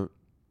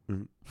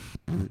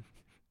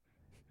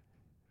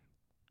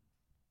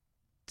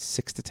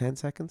 6 to 10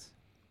 seconds.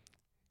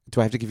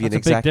 Do I have to give you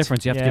That's an exact? a big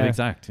difference. You have to give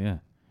exact. Yeah.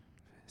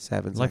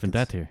 7 Life seconds. and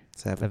death here.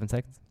 7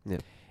 seconds. Yeah.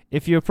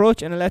 If you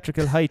approach an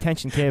electrical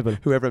high-tension cable,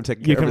 Whoever I'm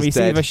taking you care can of is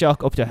receive dead. a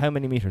shock up to how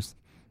many meters?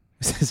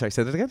 Sorry,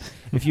 say that again.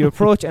 If you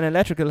approach an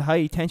electrical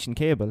high-tension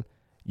cable,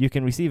 you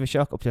can receive a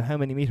shock up to how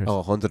many meters?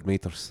 100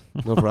 meters.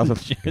 No problem.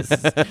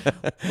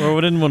 We're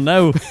within one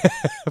now.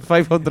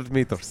 500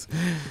 meters.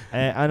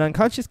 An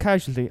unconscious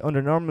casualty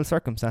under normal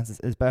circumstances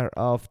is better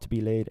off to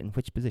be laid in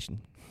which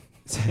position?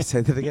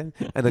 Say that again.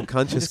 An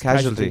unconscious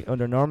casualty.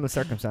 Under normal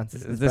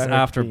circumstances. Is this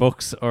after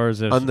books or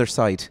is it on their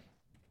side?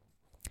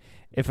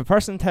 If a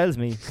person tells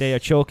me they are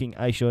choking,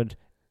 I should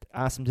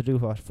ask them to do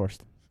what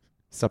first?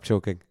 Stop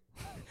choking.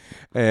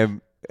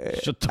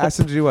 Shut up. Ask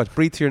them to do what?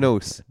 Breathe through your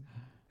nose.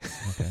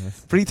 Okay.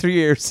 Breathe through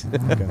your ears.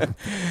 Okay.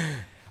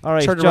 All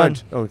right, Turn John.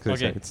 around. Oh, okay. Okay.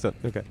 Sorry, it's done.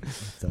 Okay.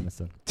 It's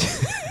done.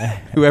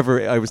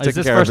 Whoever I was Is taking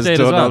this care of first is aid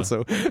done as well?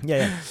 also.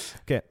 Yeah.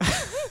 Okay.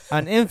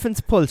 An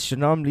infant's pulse should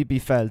normally be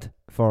felt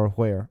for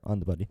where on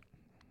the body?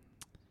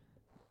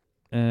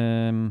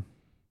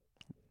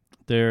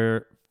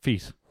 Their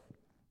feet.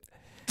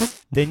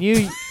 The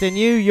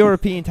new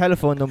European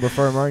telephone number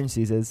for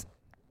emergencies is.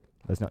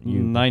 That's not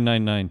new.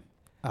 999.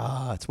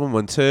 It's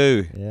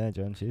 112. Yeah,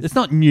 John. Jeez. It's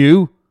not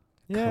new.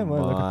 Yeah, Come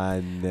well, look,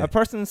 on. a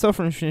person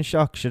suffering from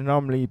shock should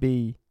normally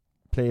be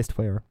placed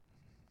where?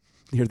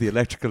 Near the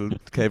electrical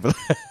cable.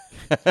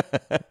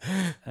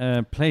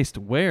 Placed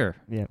where?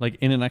 Yeah. Like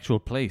in an actual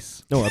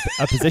place. No,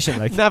 a position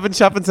like. Navan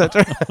Shopping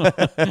Centre.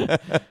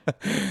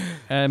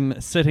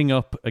 Sitting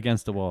up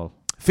against the wall.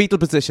 Fetal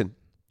position.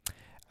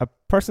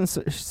 person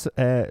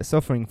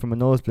suffering from a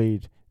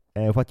nosebleed,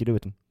 what do you do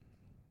with them?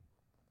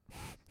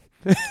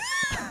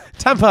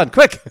 Tampon,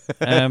 quick!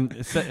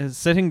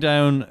 Sitting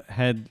down,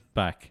 head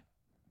back.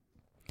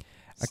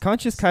 A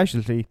conscious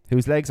casualty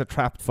whose legs are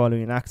trapped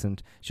following an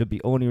accident should be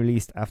only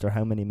released after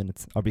how many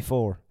minutes? Or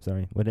before,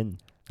 within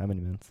how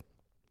many minutes?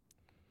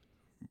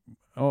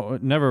 Oh,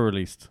 never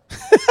released.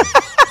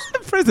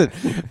 Prison.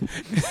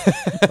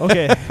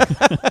 Okay.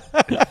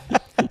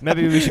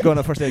 Maybe we should go on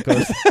a first aid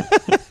course.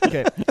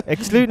 Okay.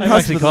 Excluding I'm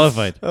actually hospitals.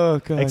 qualified. Oh,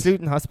 God.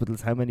 Excluding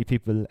hospitals, how many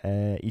people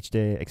each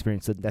day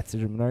experience sudden death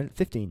syndrome in Ireland?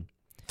 15.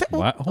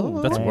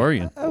 Wow, that's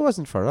worrying. I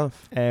wasn't far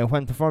off.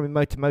 When performing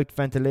mouth-to-mouth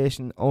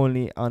ventilation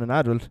only on an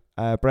adult,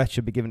 breath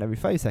should be given every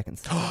 5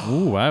 seconds.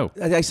 Oh, wow.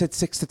 I said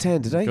 6 to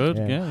 10, did I? Good,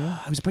 Yeah. yeah.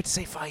 I was about to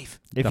say 5.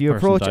 If That you person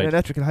approach an died.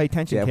 electrical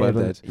high-tension Yeah, well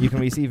cable, dead. you can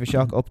receive a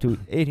shock up to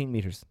 18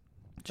 metres.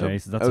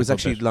 Jeez, that's I was a good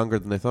actually bit. longer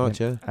than I thought,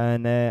 yeah.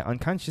 And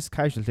unconscious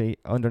casualty,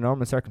 under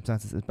normal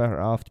circumstances, is better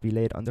off to be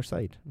laid on their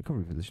side.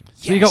 Recovery position.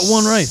 So you got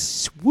one right.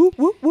 Whoop,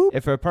 whoop, whoop.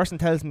 If a person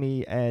tells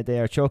me they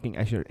are choking,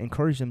 I should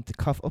encourage them to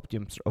cough up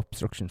the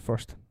obstruction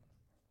first.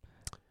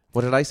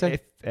 What did I say?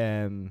 If,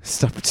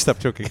 Stop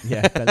joking.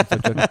 yeah, tell them to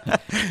stop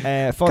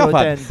joking. Followed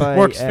then by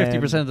Works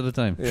 50% of the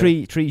time.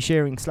 Yeah. three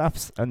shearing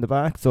slaps on the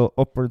back, so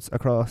upwards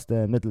across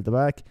the middle of the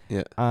back.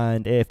 Yeah.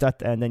 And if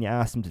that, and then you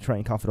ask them to try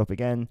and cough it up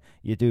again.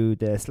 You do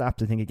the slap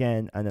the thing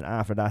again, and then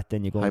after that,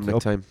 then you go into the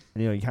Heimlich time.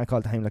 You know, you can't call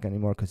it Heimlich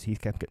anymore because he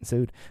kept getting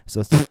sued. So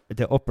it's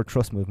the upward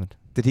thrust movement.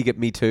 Did he get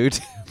me too'd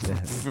Yeah.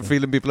 for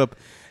feeling people up?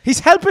 He's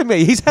helping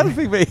me.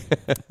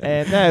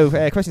 Now,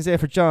 question A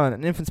for John.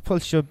 An infant's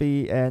pulse should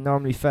be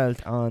normally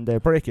felt on the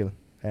brachial.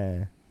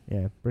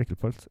 Brachial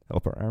pulse,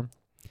 upper arm.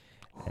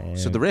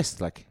 So the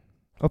wrist, like.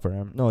 Upper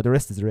arm. No, the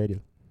wrist is the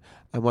radial.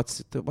 And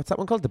what's that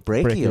one called? The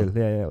brachial.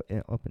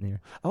 Yeah, up in here.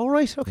 Oh,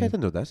 right. Okay, Yeah. I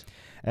didn't know that.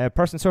 A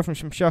person suffering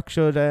from shock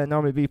should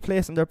normally be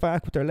placed on their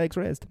back with their legs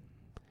raised.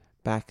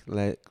 Back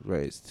leg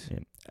raised. Yeah.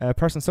 A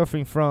person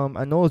suffering from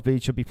a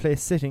nosebleed should be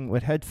placed sitting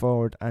with head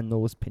forward and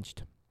nose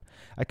pinched.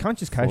 A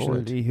conscious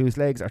casualty whose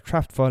legs are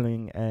trapped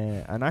following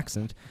an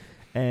accident,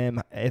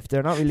 if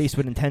they're not released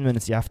within 10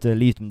 minutes, you have to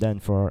leave them then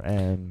for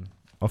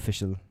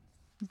official.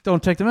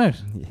 Don't take them out.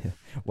 Yeah.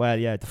 Well,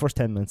 yeah, the first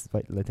 10 minutes is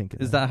vital, I think.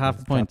 Is that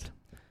half a point?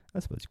 I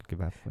suppose you could give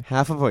half a point.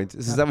 Half a point.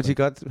 Is Half that a what you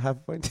got? Half a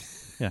point?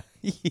 Yeah.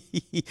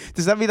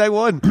 Does that mean I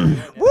won?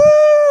 Woo!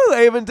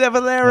 Eamon De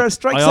Valera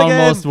strikes I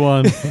again. almost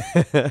won.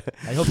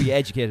 I hope you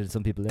educated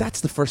some people there.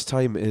 That's the first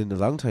time in a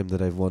long time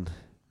that I've won.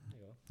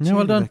 Yeah,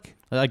 well done. Like,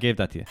 I gave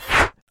that to you.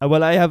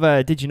 Well, I have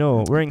a. Did you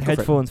know wearing Go for it.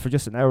 headphones for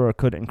just an hour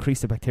could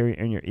increase the bacteria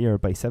in your ear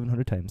by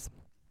 700 times?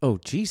 oh,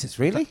 Jesus,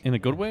 really? In a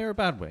good way or a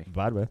bad way?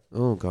 Bad way.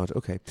 Oh, God,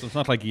 okay. So it's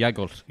not like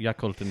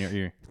Yakult in your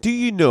ear. Do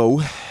you know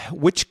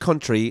which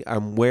country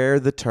and where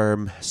the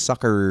term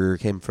soccer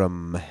came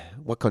from?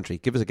 What country?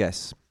 Give us a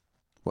guess.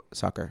 What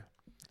soccer?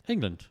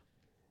 England.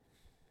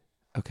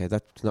 Okay,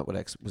 that's not what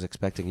I was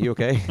expecting. You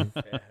okay?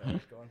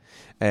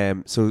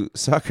 So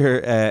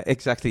soccer,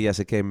 exactly, yes,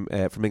 it came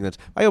from England.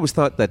 I always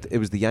thought that it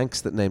was the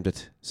Yanks that named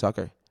it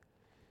soccer.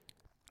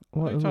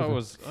 I thought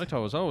it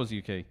was always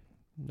UK.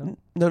 No.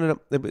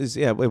 It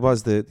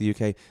was the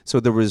UK. So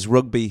there was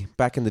rugby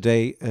back in the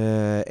day.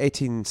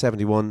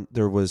 1871,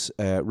 there was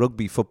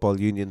Rugby Football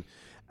Union,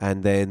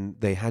 and then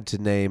they had to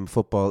name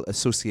football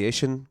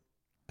Association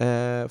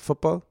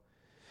Football,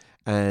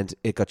 and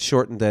it got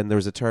shortened. Then there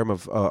was a term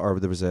of, or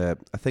there was a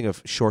thing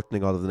of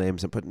shortening all of the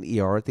names and putting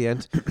ER at the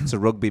end. So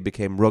rugby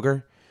became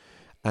rugger,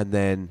 and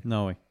then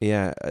No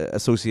way.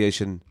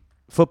 Association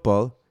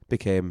Football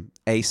became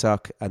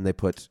ASOC, and they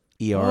put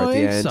ER at the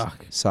end. ASOC.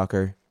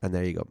 Soccer, and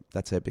there you go.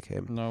 That's how it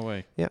became. No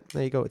way. Yeah,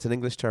 there you go. It's an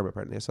English term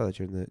apparently. I saw that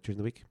during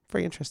the week.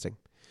 Very interesting.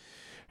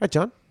 Right,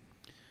 John.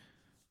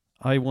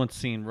 I once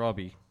seen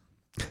Robbie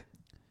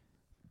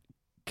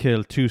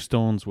kill 2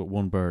 stones with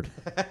 1 bird.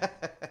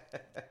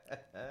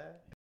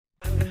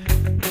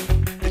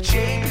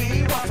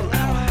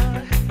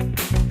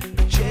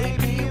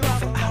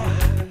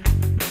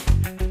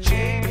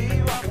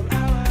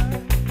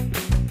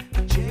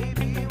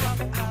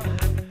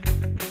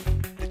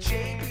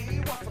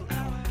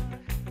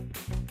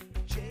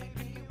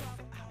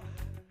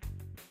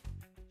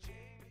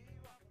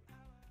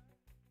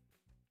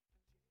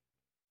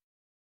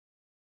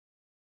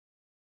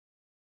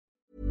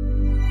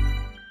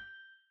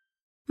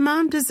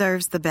 Mom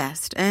deserves the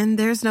best, and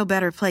there's no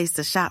better place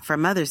to shop for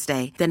Mother's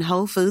Day than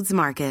Whole Foods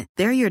Market.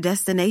 They're your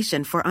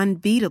destination for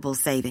unbeatable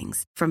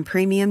savings, from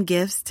premium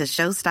gifts to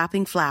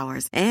show-stopping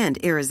flowers and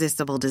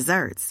irresistible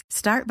desserts.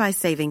 Start by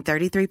saving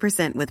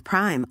 33% with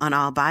Prime on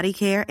all body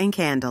care and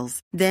candles.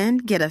 Then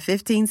get a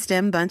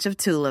 15-stem bunch of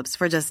tulips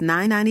for just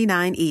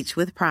 $9.99 each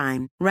with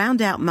Prime.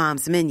 Round out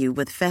Mom's menu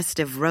with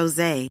festive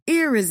rosé,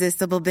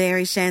 irresistible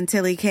berry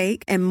chantilly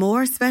cake, and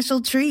more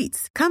special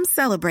treats. Come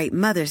celebrate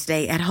Mother's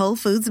Day at Whole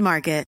Foods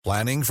Market.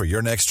 Planning for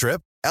your next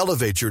trip?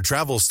 Elevate your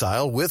travel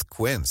style with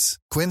Quince.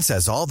 Quince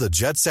has all the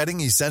jet-setting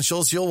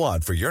essentials you'll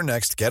want for your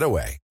next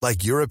getaway,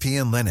 like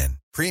European linen,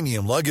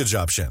 premium luggage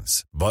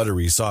options,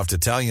 buttery soft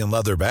Italian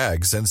leather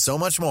bags, and so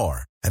much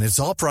more. And it's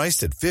all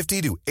priced at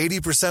 50 to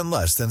 80%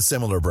 less than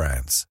similar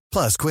brands.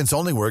 Plus, Quince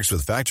only works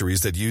with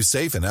factories that use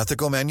safe and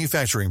ethical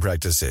manufacturing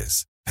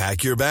practices.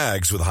 Pack your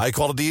bags with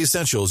high-quality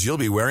essentials you'll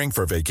be wearing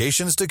for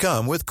vacations to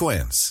come with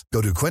Quince.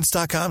 Go to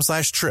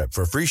quince.com/trip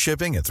for free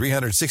shipping and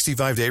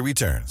 365-day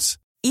returns.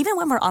 Even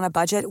when we're on a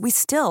budget, we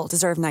still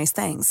deserve nice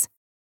things.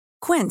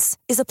 Quince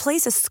is a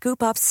place to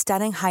scoop up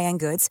stunning high-end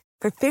goods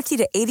for 50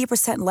 to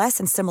 80% less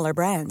than similar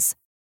brands.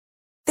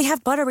 They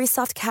have buttery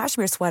soft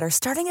cashmere sweaters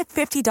starting at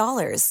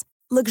 $50,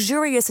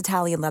 luxurious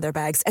Italian leather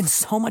bags, and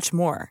so much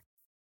more.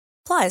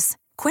 Plus,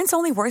 Quince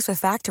only works with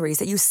factories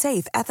that use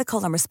safe,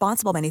 ethical, and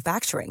responsible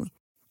manufacturing.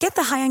 Get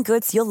the high-end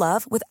goods you'll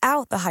love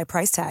without the high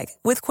price tag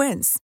with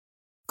Quince.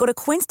 Go to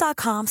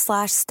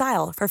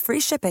quince.com/style for free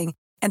shipping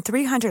and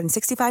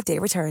 365-day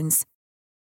returns.